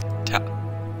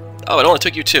 Oh, it only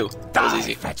took you 2. That was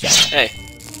easy. Hey.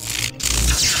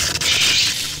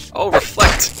 Oh,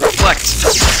 reflect! Reflect!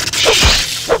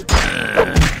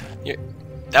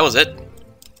 That was it.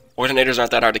 Ordinators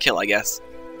aren't that hard to kill, I guess.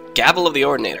 Gavel of the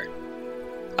Ordinator.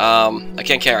 I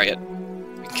can't carry it.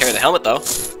 I can carry the helmet, though.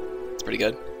 It's pretty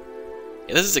good.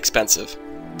 Yeah, this is expensive,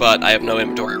 but I have no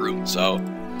inventory room, so...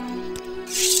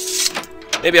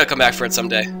 maybe I'll come back for it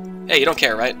someday. Hey, you don't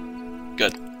care, right?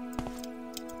 Good.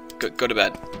 Go to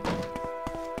bed.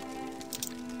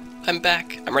 I'm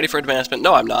back. I'm ready for advancement.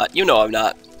 No, I'm not. You know I'm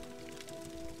not.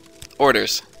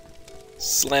 Orders.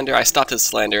 Slander. I stopped his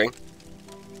slandering.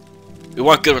 We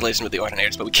want good relations with the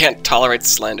Ordinators, but we can't tolerate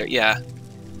slander. Yeah.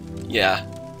 Yeah.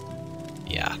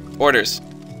 Yeah. Orders.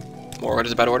 More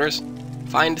orders about orders?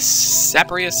 Find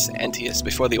Saprius Antius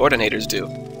before the Ordinators do.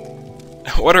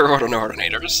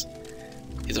 Ordinators.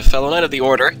 He's a fellow knight of the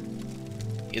Order.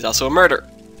 He's also a murderer.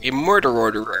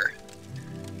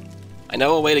 I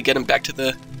know a way to get him back to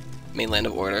the mainland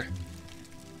of Order.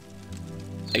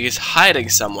 He's hiding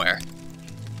somewhere.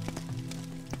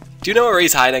 Do you know where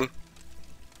he's hiding?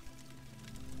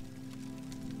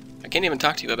 I can't even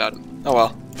talk to you about him. Oh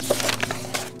well.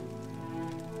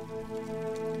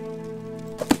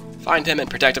 Find him and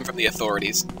protect him from the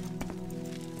authorities.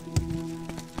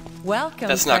 Welcome,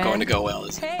 That's not going to go well,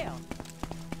 is it? Hail.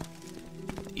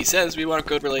 He says we want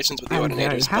good relations with the I'm very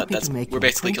Ordinators, but happy to make we're your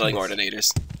basically killing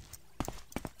acquaintance. Ordinators.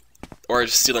 Or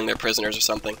stealing their prisoners or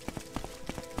something.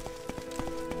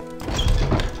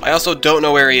 I also don't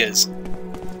know where he is.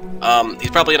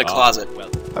 He's probably in a closet. Well,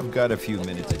 I've got a few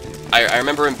minutes. I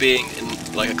remember him being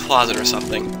in like a closet or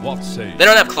something. What say? They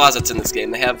don't have closets in this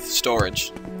game, they have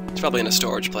storage. He's probably in a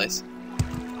storage place.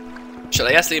 Should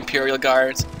I ask the Imperial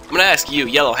Guards? I'm gonna ask you,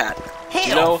 Yellow Hat. Do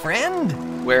you know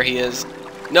friend. where he is?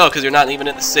 No, because you're not even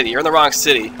in the city. You're in the wrong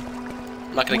city.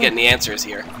 I'm not gonna get any answers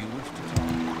here.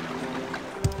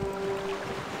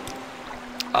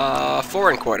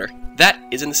 Foreign Quarter. That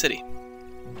is in the city.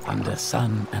 Under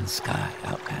sun and sky,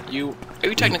 Outlander. Are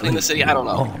you technically in the city? I don't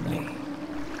know. Only.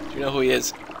 Do you know who he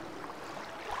is?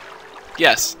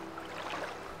 Yes.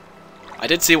 I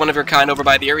did see one of your kind over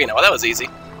by the arena. Well, that was easy.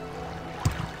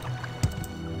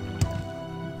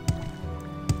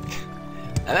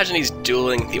 Imagine he's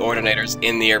dueling the Ordinators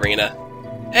in the arena.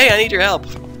 Hey, I need your help.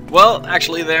 Well,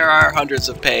 actually, there are hundreds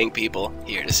of paying people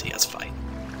here to see us fight.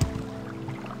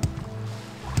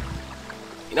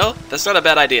 You know, that's not a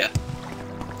bad idea.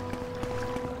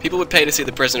 People would pay to see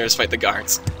the prisoners fight the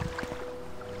guards.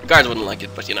 The guards wouldn't like it,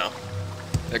 but you know,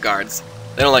 they're guards.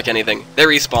 They don't like anything. They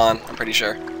respawn, I'm pretty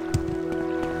sure.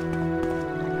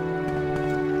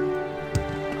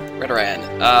 Redoran.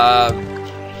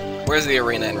 Where's the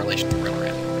arena in relation to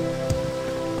Redoran?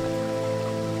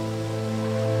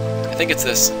 I think it's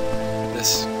this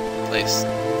place.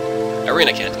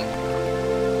 Arena Canton.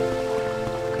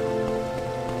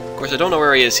 Of course, I don't know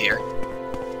where he is here.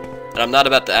 And I'm not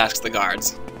about to ask the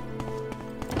guards.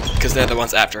 Because they're the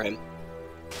ones after him.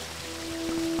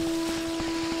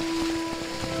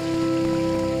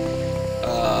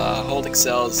 Holding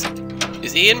cells.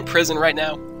 Is he in prison right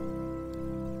now?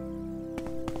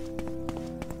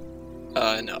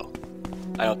 No.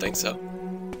 I don't think so.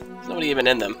 There's nobody even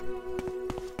in them.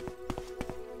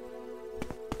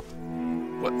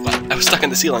 What? I was stuck in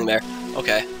the ceiling there.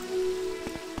 Okay.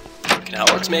 Canal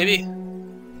works, maybe?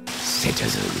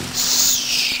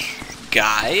 Citizens.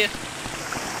 Guy.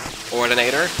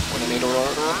 Ordinator.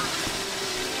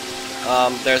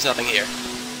 There's nothing here.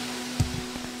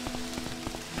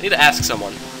 I need to ask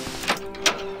someone.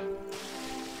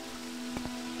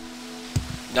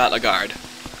 Not a guard.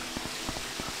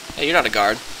 Hey, you're not a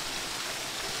guard.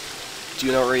 Do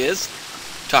you know where he is?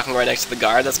 talking right next to the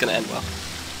guard. That's gonna end well.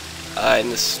 In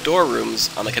the storerooms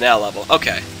on the canal level.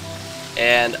 Okay.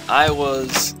 And I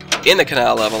was in the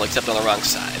canal level, except on the wrong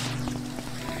side.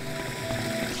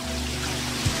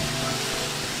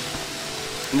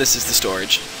 And this is the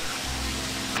storage.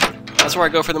 That's where I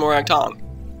go for the Morang Tong.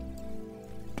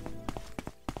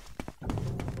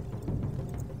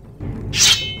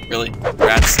 Really?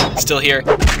 Rats? Still here?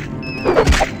 They're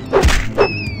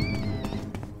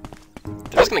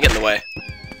just gonna get in the way.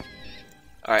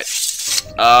 Alright.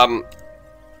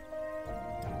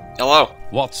 Hello?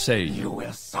 What say you? You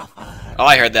will suffer. Oh,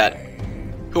 I heard that.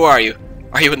 Who are you?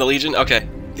 Are you in the Legion? Okay.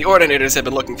 The Ordinators have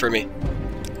been looking for me.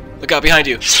 Look out behind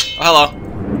you. Oh, hello.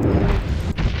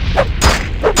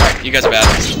 Alright, you guys are bad.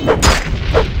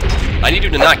 I need you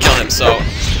to not kill him, so...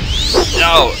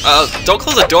 No! Don't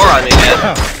close the door on me,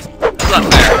 man. That's not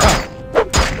fair.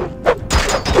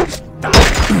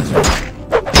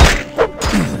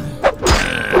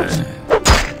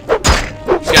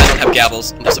 You guys don't have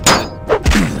gavels. I'm disappointed.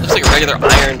 Looks like a regular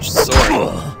iron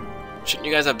sword. Shouldn't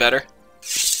you guys have better?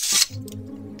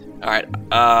 Alright,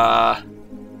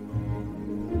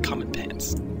 Common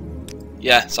pants.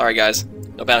 Yeah, sorry guys.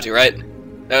 No bounty, right?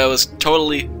 That was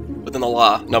totally within the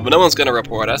law. No, but no one's gonna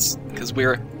report us, because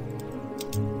we're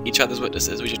each other's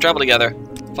witnesses. We should travel together.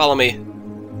 Follow me.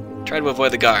 Try to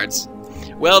avoid the guards.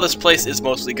 Well, this place is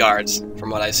mostly guards, from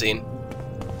what I've seen.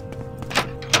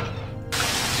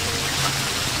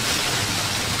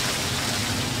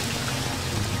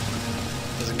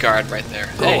 There's a guard right there.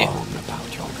 Hey. Go on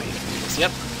about your business.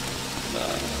 Yep.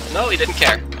 No, he didn't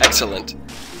care. Excellent.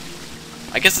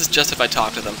 I guess it's just if I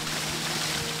talk to them.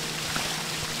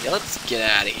 Yeah, let's get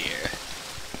out of here.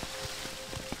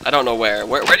 I don't know where.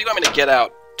 Where do you want me to get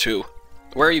out to?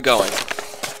 Where are you going?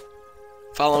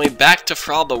 Follow me back to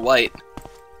Thrall the White.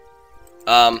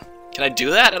 Can I do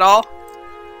that at all?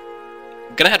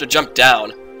 I'm gonna have to jump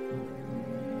down.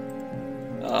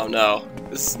 Oh no.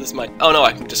 This might... Oh no,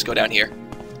 I can just go down here.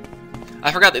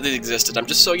 I forgot that these existed. I'm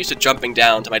just so used to jumping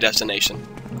down to my destination.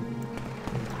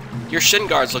 Your shin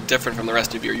guards look different from the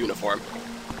rest of your uniform.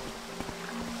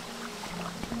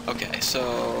 Okay,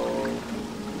 so...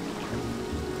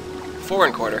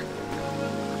 Foreign quarter.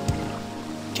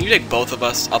 Can you take both of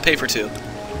us? I'll pay for 2.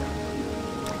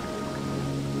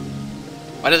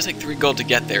 Why does it take 3 gold to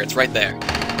get there? It's right there.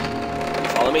 Can you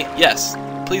follow me? Yes.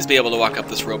 Please be able to walk up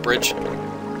this rope bridge.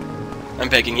 I'm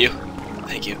begging you.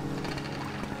 Thank you.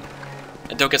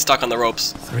 And don't get stuck on the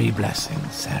ropes. 3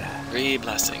 blessings, Sarah. 3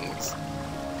 blessings.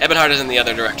 Ebonheart is in the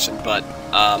other direction, but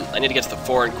I need to get to the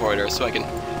foreign corridor so I can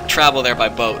travel there by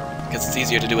boat, because it's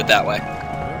easier to do it that way.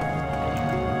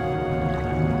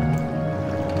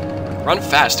 Run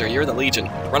faster, you're in the Legion.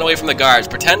 Run away from the guards.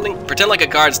 Pretend like a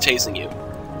guard's chasing you.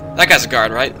 That guy's a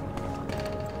guard, right?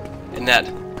 In that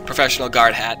professional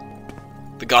guard hat.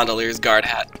 The gondolier's guard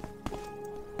hat.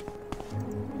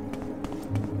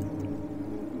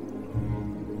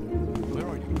 Where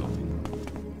are you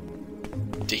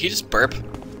going? Did he just burp?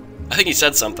 I think he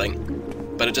said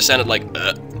something, but it just sounded like,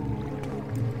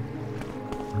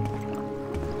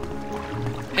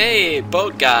 Hey,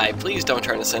 boat guy, please don't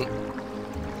turn us in.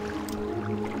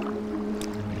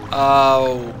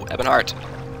 Oh, Ebonheart.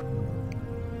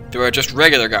 There were just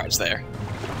regular guards there.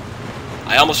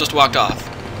 I almost just walked off.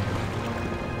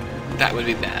 That would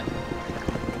be bad.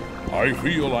 I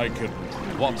feel I can.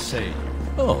 What say you?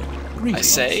 Oh, greetings. I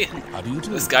say, How do you do?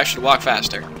 this guy should walk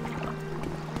faster.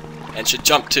 And should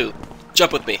jump too.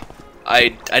 Jump with me. I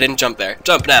didn't jump there.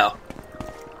 Jump now.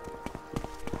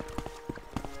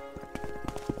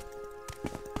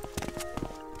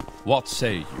 What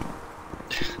say you?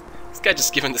 This guy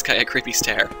just giving this guy a creepy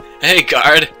stare. Hey,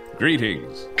 guard.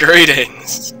 Greetings.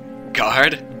 Greetings,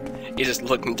 guard. He's just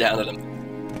looking down at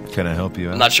him. Can I help you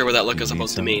out? I'm not sure what that look You is need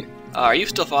supposed to something? mean. Are you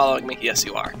still following me? Yes,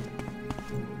 you are.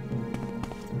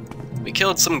 We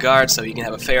killed some guards so you can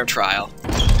have a fair trial.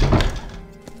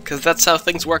 Because that's how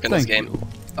things work in this game. you.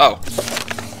 Oh.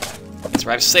 He's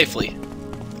arrived safely.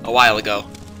 A while ago.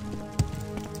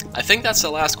 I think that's the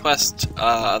last quest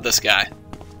of this guy.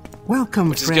 Welcome,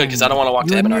 Which is friend. good, 'cause I don't wanna walk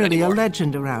to You're Ebonheart nearly anymore. a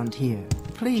legend around here.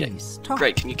 Please, talk.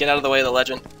 Great, can you get out of the way of the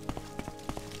legend?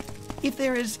 If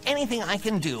there is anything I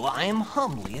can do, I am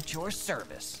humbly at your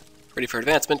service. Ready for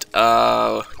advancement.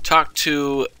 Talk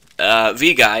to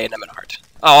the guy in Ebonheart.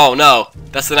 Oh no,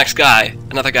 that's the next guy.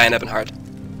 Another guy in Ebonheart.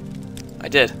 I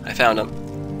did. I found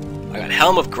him. I got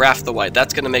Helm of Graf the White.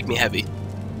 That's gonna make me heavy.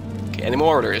 Okay, any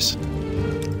more orders?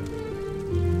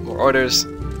 More orders.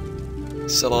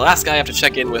 So the last guy I have to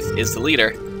check in with is the leader.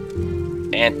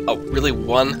 And oh, really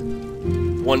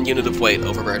one unit of weight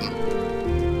overburden.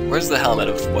 Where's the helmet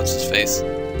of what's his face?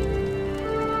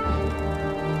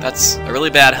 That's a really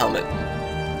bad helmet.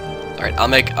 Alright, I'll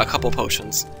make a couple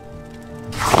potions.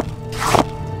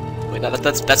 Wait, no,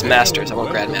 that's masters. I want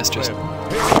grandmasters.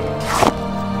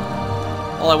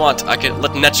 All I want, I can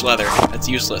let netch leather. That's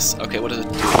useless. Okay, what does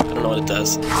it do? I don't know what it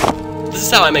does. This is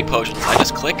how I make potions. I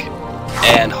just click,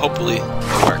 and hopefully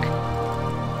they work.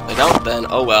 If they don't, then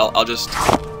oh well. I'll just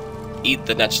eat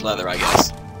the netch leather, I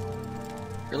guess.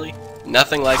 Really?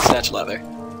 Nothing like netch leather.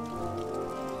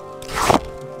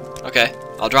 Okay,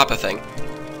 I'll drop a thing.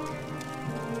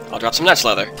 I'll drop some netch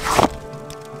leather.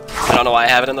 I don't know why I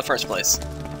have it in the first place.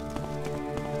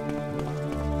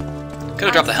 Could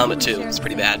have dropped the helmet too. It's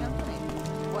pretty bad.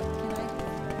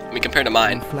 I mean, compared to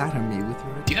mine. Flatter me with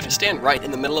your Do you have to stand right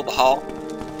in the middle of the hall?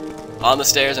 On the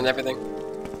stairs and everything?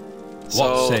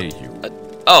 What say you?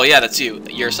 Oh yeah, that's you.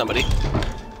 You're somebody.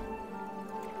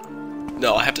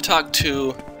 No, I have to talk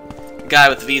to a guy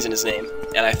with V's in his name,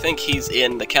 and I think he's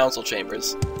in the council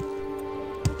chambers.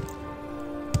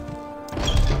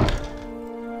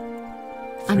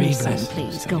 Understand,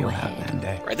 please. Go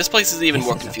ahead. Right, this place is even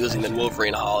more confusing than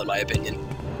Wolverine Hall, in my opinion.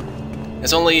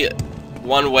 There's only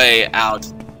one way out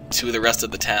to the rest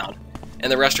of the town,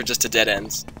 and the rest are just to dead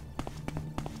ends.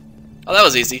 Oh, that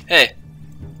was easy. Hey.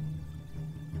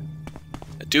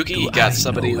 Dookie, got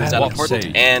somebody who's not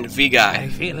important, and V-Guy.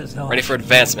 Ready for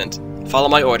advancement. Follow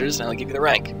my orders, and I'll give you the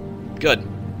rank. Good.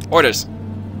 Orders.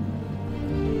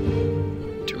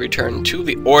 To return to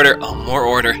the order. Oh, more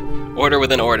order. Order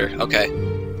within order. Okay.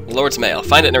 Lord's Mail.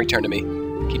 Find it and return to me.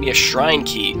 Give me a shrine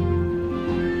key.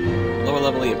 Lower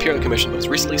level of the Imperial Commission was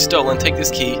recently stolen. Take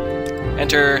this key.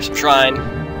 Enter some shrine.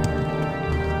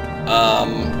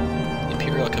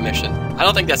 Imperial Commission. I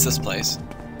don't think that's this place.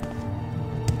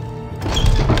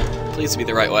 Please be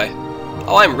the right way.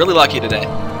 Oh, I'm really lucky today.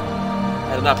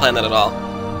 I did not plan that at all.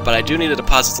 But I do need to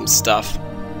deposit some stuff.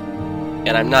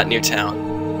 And I'm not near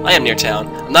town. I am near town.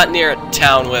 I'm not near a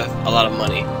town with a lot of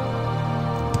money.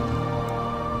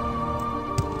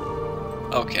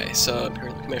 Okay, so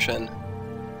Imperial Commission.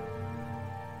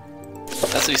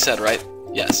 That's what he said, right?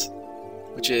 Yes.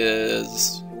 Which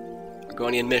is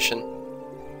Argonian mission.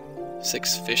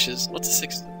 6 fishes. What's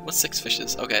 6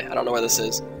 fishes? Okay, I don't know where this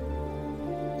is.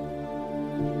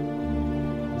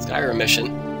 Skyrim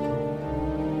mission.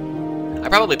 I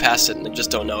probably passed it and I just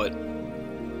don't know it.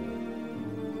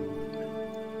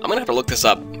 I'm gonna have to look this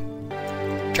up.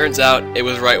 Turns out it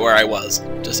was right where I was,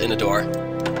 just in a door.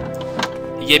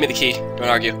 He gave me the key. Don't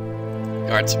argue.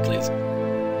 Guards, please.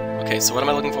 Okay, so what am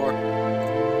I looking for?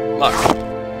 Muck.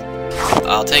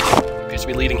 I'll take it. It appears to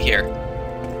be leading here.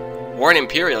 Worn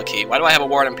Imperial key. Why do I have a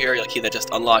Worn Imperial key that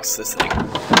just unlocks this thing?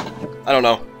 I don't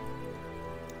know.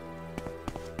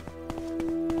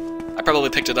 I probably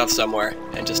picked it up somewhere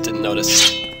and just didn't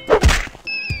notice.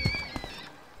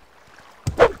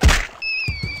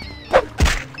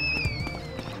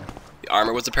 The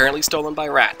armor was apparently stolen by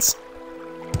rats.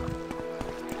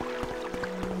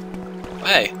 Oh,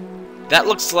 hey, that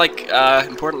looks like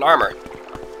important armor.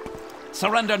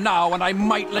 Surrender now and I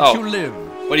might let you live.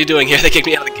 What are you doing here? They kicked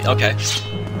me out of the... Okay.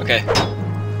 Okay.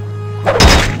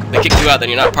 They kicked you out, then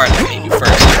you're not part of it. They hit you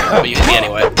first. But you hit me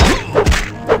anyway.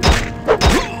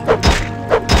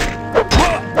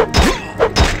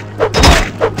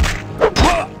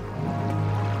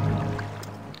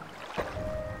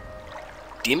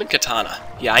 Demon Katana.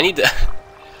 Yeah, I need to...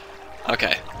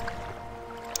 Okay.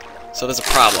 So there's a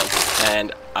problem,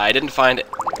 and I didn't find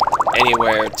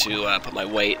anywhere to put my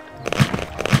weight.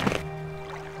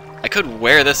 I could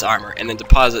wear this armor and then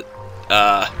deposit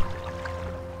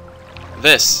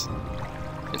this.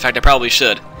 In fact, I probably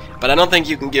should, but I don't think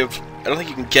you can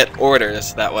get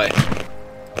orders that way.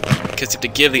 Because you have to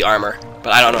give the armor,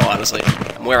 but I don't know honestly.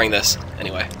 I'm wearing this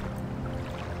anyway.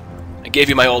 I gave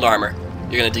you my old armor.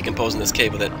 You're gonna decompose in this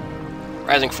cave with it.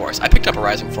 Rising Force. I picked up a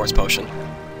Rising Force potion.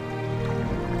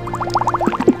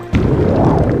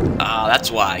 Ah,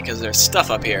 that's why, because there's stuff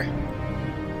up here.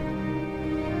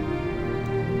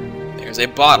 There's a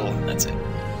bottle. That's it.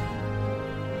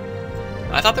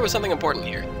 I thought there was something important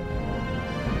here.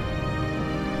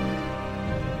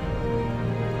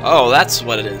 Oh, that's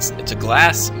what it is. It's a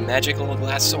magical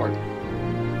glass sword.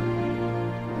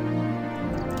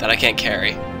 That I can't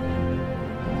carry.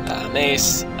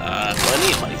 Mace,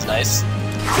 money. Money's nice.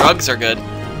 Drugs are good.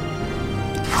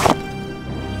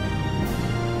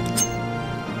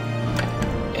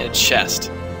 And a chest.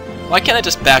 Why can't I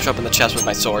just bash open the chest with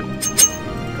my sword?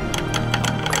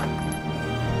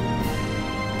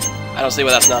 I don't see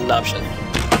why that's not an option.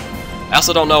 I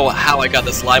also don't know how I got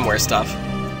this limeware stuff.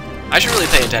 I should really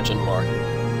pay attention more.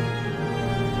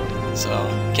 So,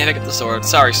 can't pick up the sword.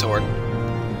 Sorry, sword.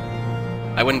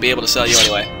 I wouldn't be able to sell you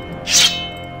anyway.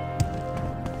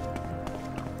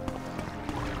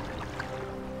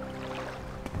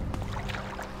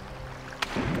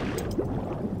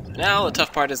 Now the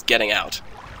tough part is getting out.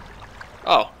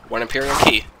 Oh, one Imperial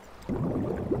key.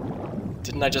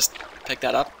 Didn't I just pick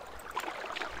that up?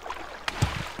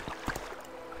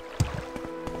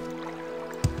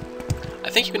 I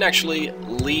think you can actually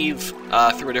leave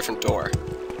through a different door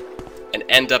and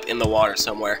end up in the water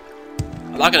somewhere.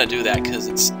 I'm not going to do that because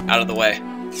it's out of the way.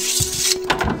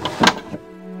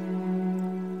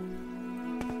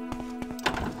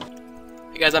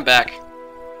 Hey guys, I'm back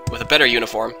with a better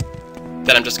uniform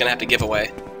that I'm just going to have to give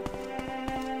away.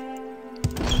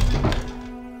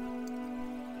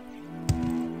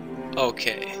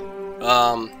 Okay.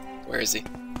 Where is he?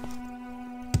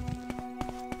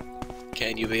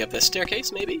 Can you be up this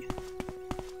staircase, maybe?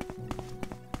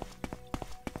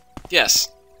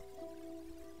 Yes.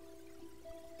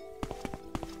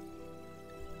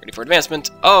 Ready for advancement?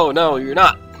 Oh, no, you're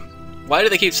not. Why do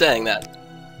they keep saying that?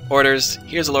 Orders.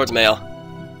 Here's the Lord's mail.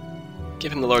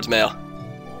 Give him the Lord's mail.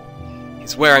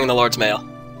 He's wearing the Lord's mail.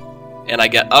 And I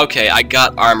get... Okay, I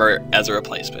got armor as a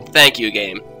replacement. Thank you,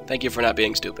 game. Thank you for not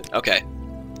being stupid. Okay.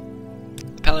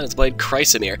 The Paladin's Blade,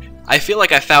 Chrysamere. I feel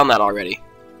like I found that already.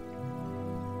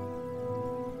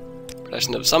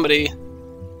 Possession of somebody.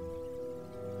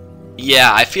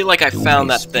 Yeah, I feel like I found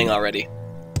that thing already.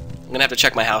 I'm gonna have to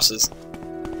check my houses,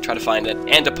 try to find it,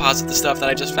 and deposit the stuff that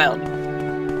I just found.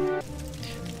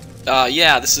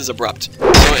 Yeah, this is abrupt.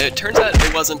 So it turns out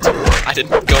it wasn't... I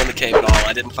didn't go in the cave at all.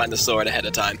 I didn't find the sword ahead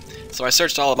of time. So I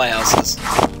searched all of my houses.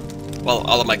 Well,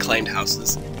 all of my claimed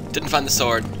houses. Didn't find the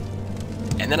sword.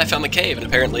 And then I found the cave, and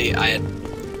apparently I had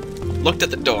looked at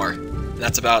the door. And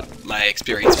that's about my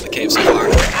experience with the cave so far.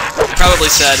 I probably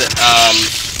said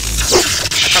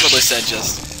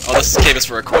just, oh, this cave is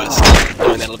for a quest,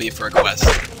 knowing that it'll be for a quest.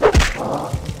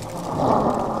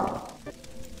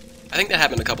 I think that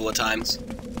happened a couple of times.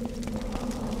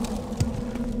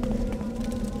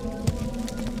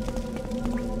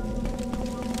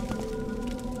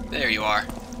 There you are.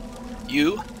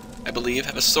 You, I believe,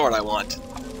 have a sword I want.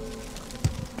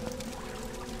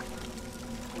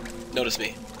 Notice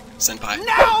me, senpai.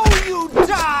 Now you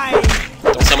die!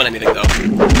 Don't summon anything, though.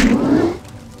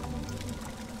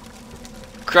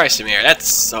 Chrysamere,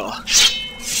 that's a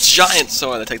giant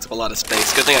sword that takes up a lot of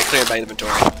space. Good thing I cleared my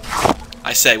inventory.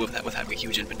 I say with having a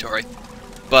huge inventory.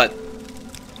 But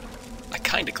I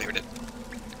kinda cleared it.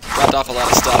 Dropped off a lot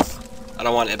of stuff. I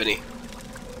don't want ebony.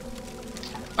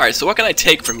 Alright, so what can I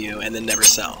take from you and then never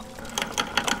sell?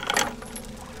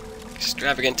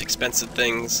 Extravagant, expensive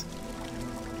things.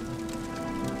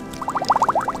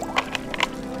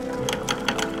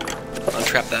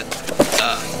 Untrap that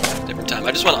different time.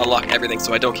 I just want to unlock everything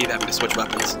so I don't keep having to switch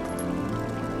weapons.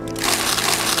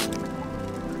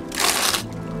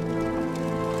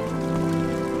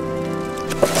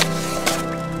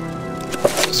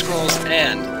 Scrolls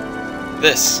and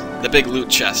this, the big loot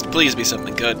chest. Please be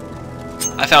something good.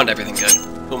 I found everything good.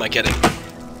 Who am I kidding?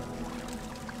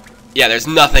 Yeah, there's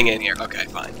nothing in here. Okay,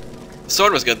 fine. The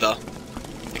sword was good though.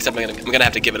 Except I'm gonna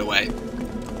have to give it away.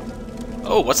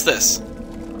 Oh, what's this?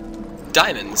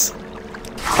 Diamonds.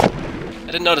 I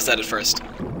didn't notice that at first.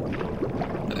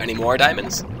 Are there any more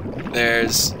diamonds?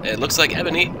 There's... It looks like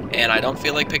ebony, and I don't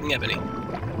feel like picking ebony.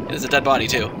 It is a dead body,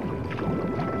 too.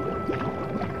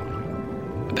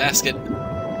 A basket.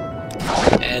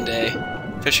 And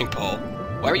a fishing pole.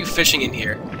 Why are you fishing in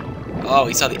here? Oh,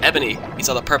 he saw the ebony. He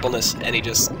saw the purpleness, and he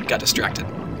just got distracted.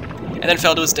 And then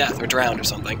fell to his death, or drowned, or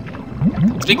something.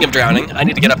 Speaking of drowning, I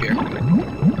need to get up here.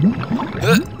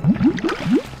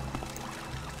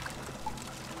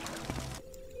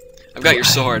 I've got your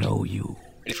sword.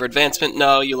 Ready for advancement?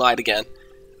 No, you lied again.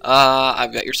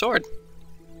 I've got your sword.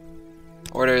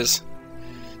 Orders.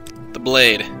 The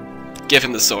blade. Give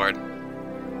him the sword.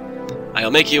 I'll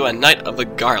make you a Knight of the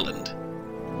Garland.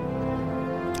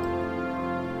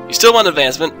 You still want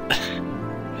advancement?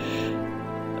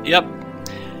 Yep.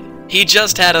 He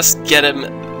just had us get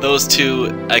him those two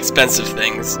expensive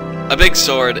things. A big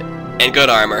sword and good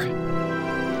armor.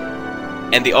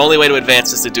 And the only way to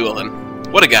advance is to duel him.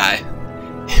 What a guy.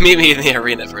 Meet me in the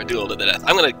arena for a duel to the death.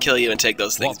 I'm gonna kill you and take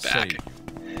those things back.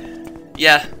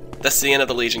 Yeah, that's the end of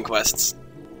the Legion quests.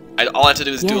 All I have to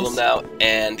do is duel him now,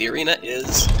 and the arena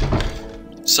is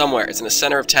somewhere. It's in the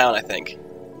center of town, I think.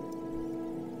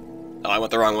 Oh, I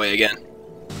went the wrong way again.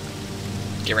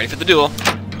 Get ready for the duel.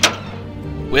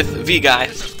 With V-Guy.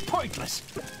 This is pointless.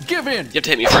 Give in. You have to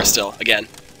hit me first still, again.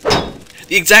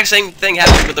 The exact same thing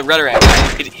happened with the Rhetoric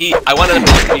guy. I wanted him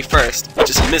to hit me first. He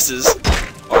just misses,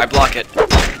 or I block it.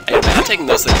 Anyway, I'm taking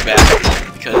those things back,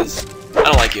 because I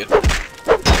don't like you.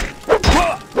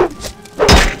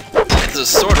 There's a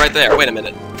sword right there. Wait a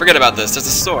minute. Forget about this. There's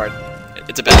a sword.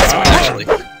 It's a bad sword, actually.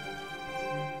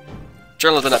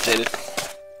 Journal has been updated.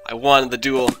 I won the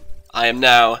duel. I am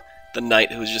now the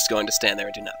knight who's just going to stand there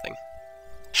and do nothing.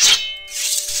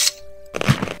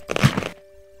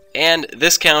 And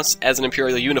this counts as an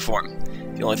Imperial uniform.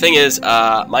 The only thing is,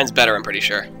 mine's better, I'm pretty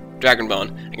sure.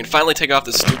 Dragonbone. I can finally take off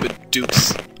this stupid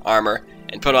Duke's armor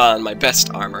and put on my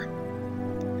best armor.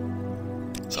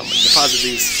 So I'm going to deposit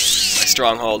these in my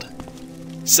stronghold,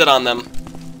 sit on them,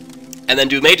 and then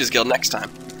do Mage's Guild next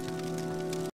time.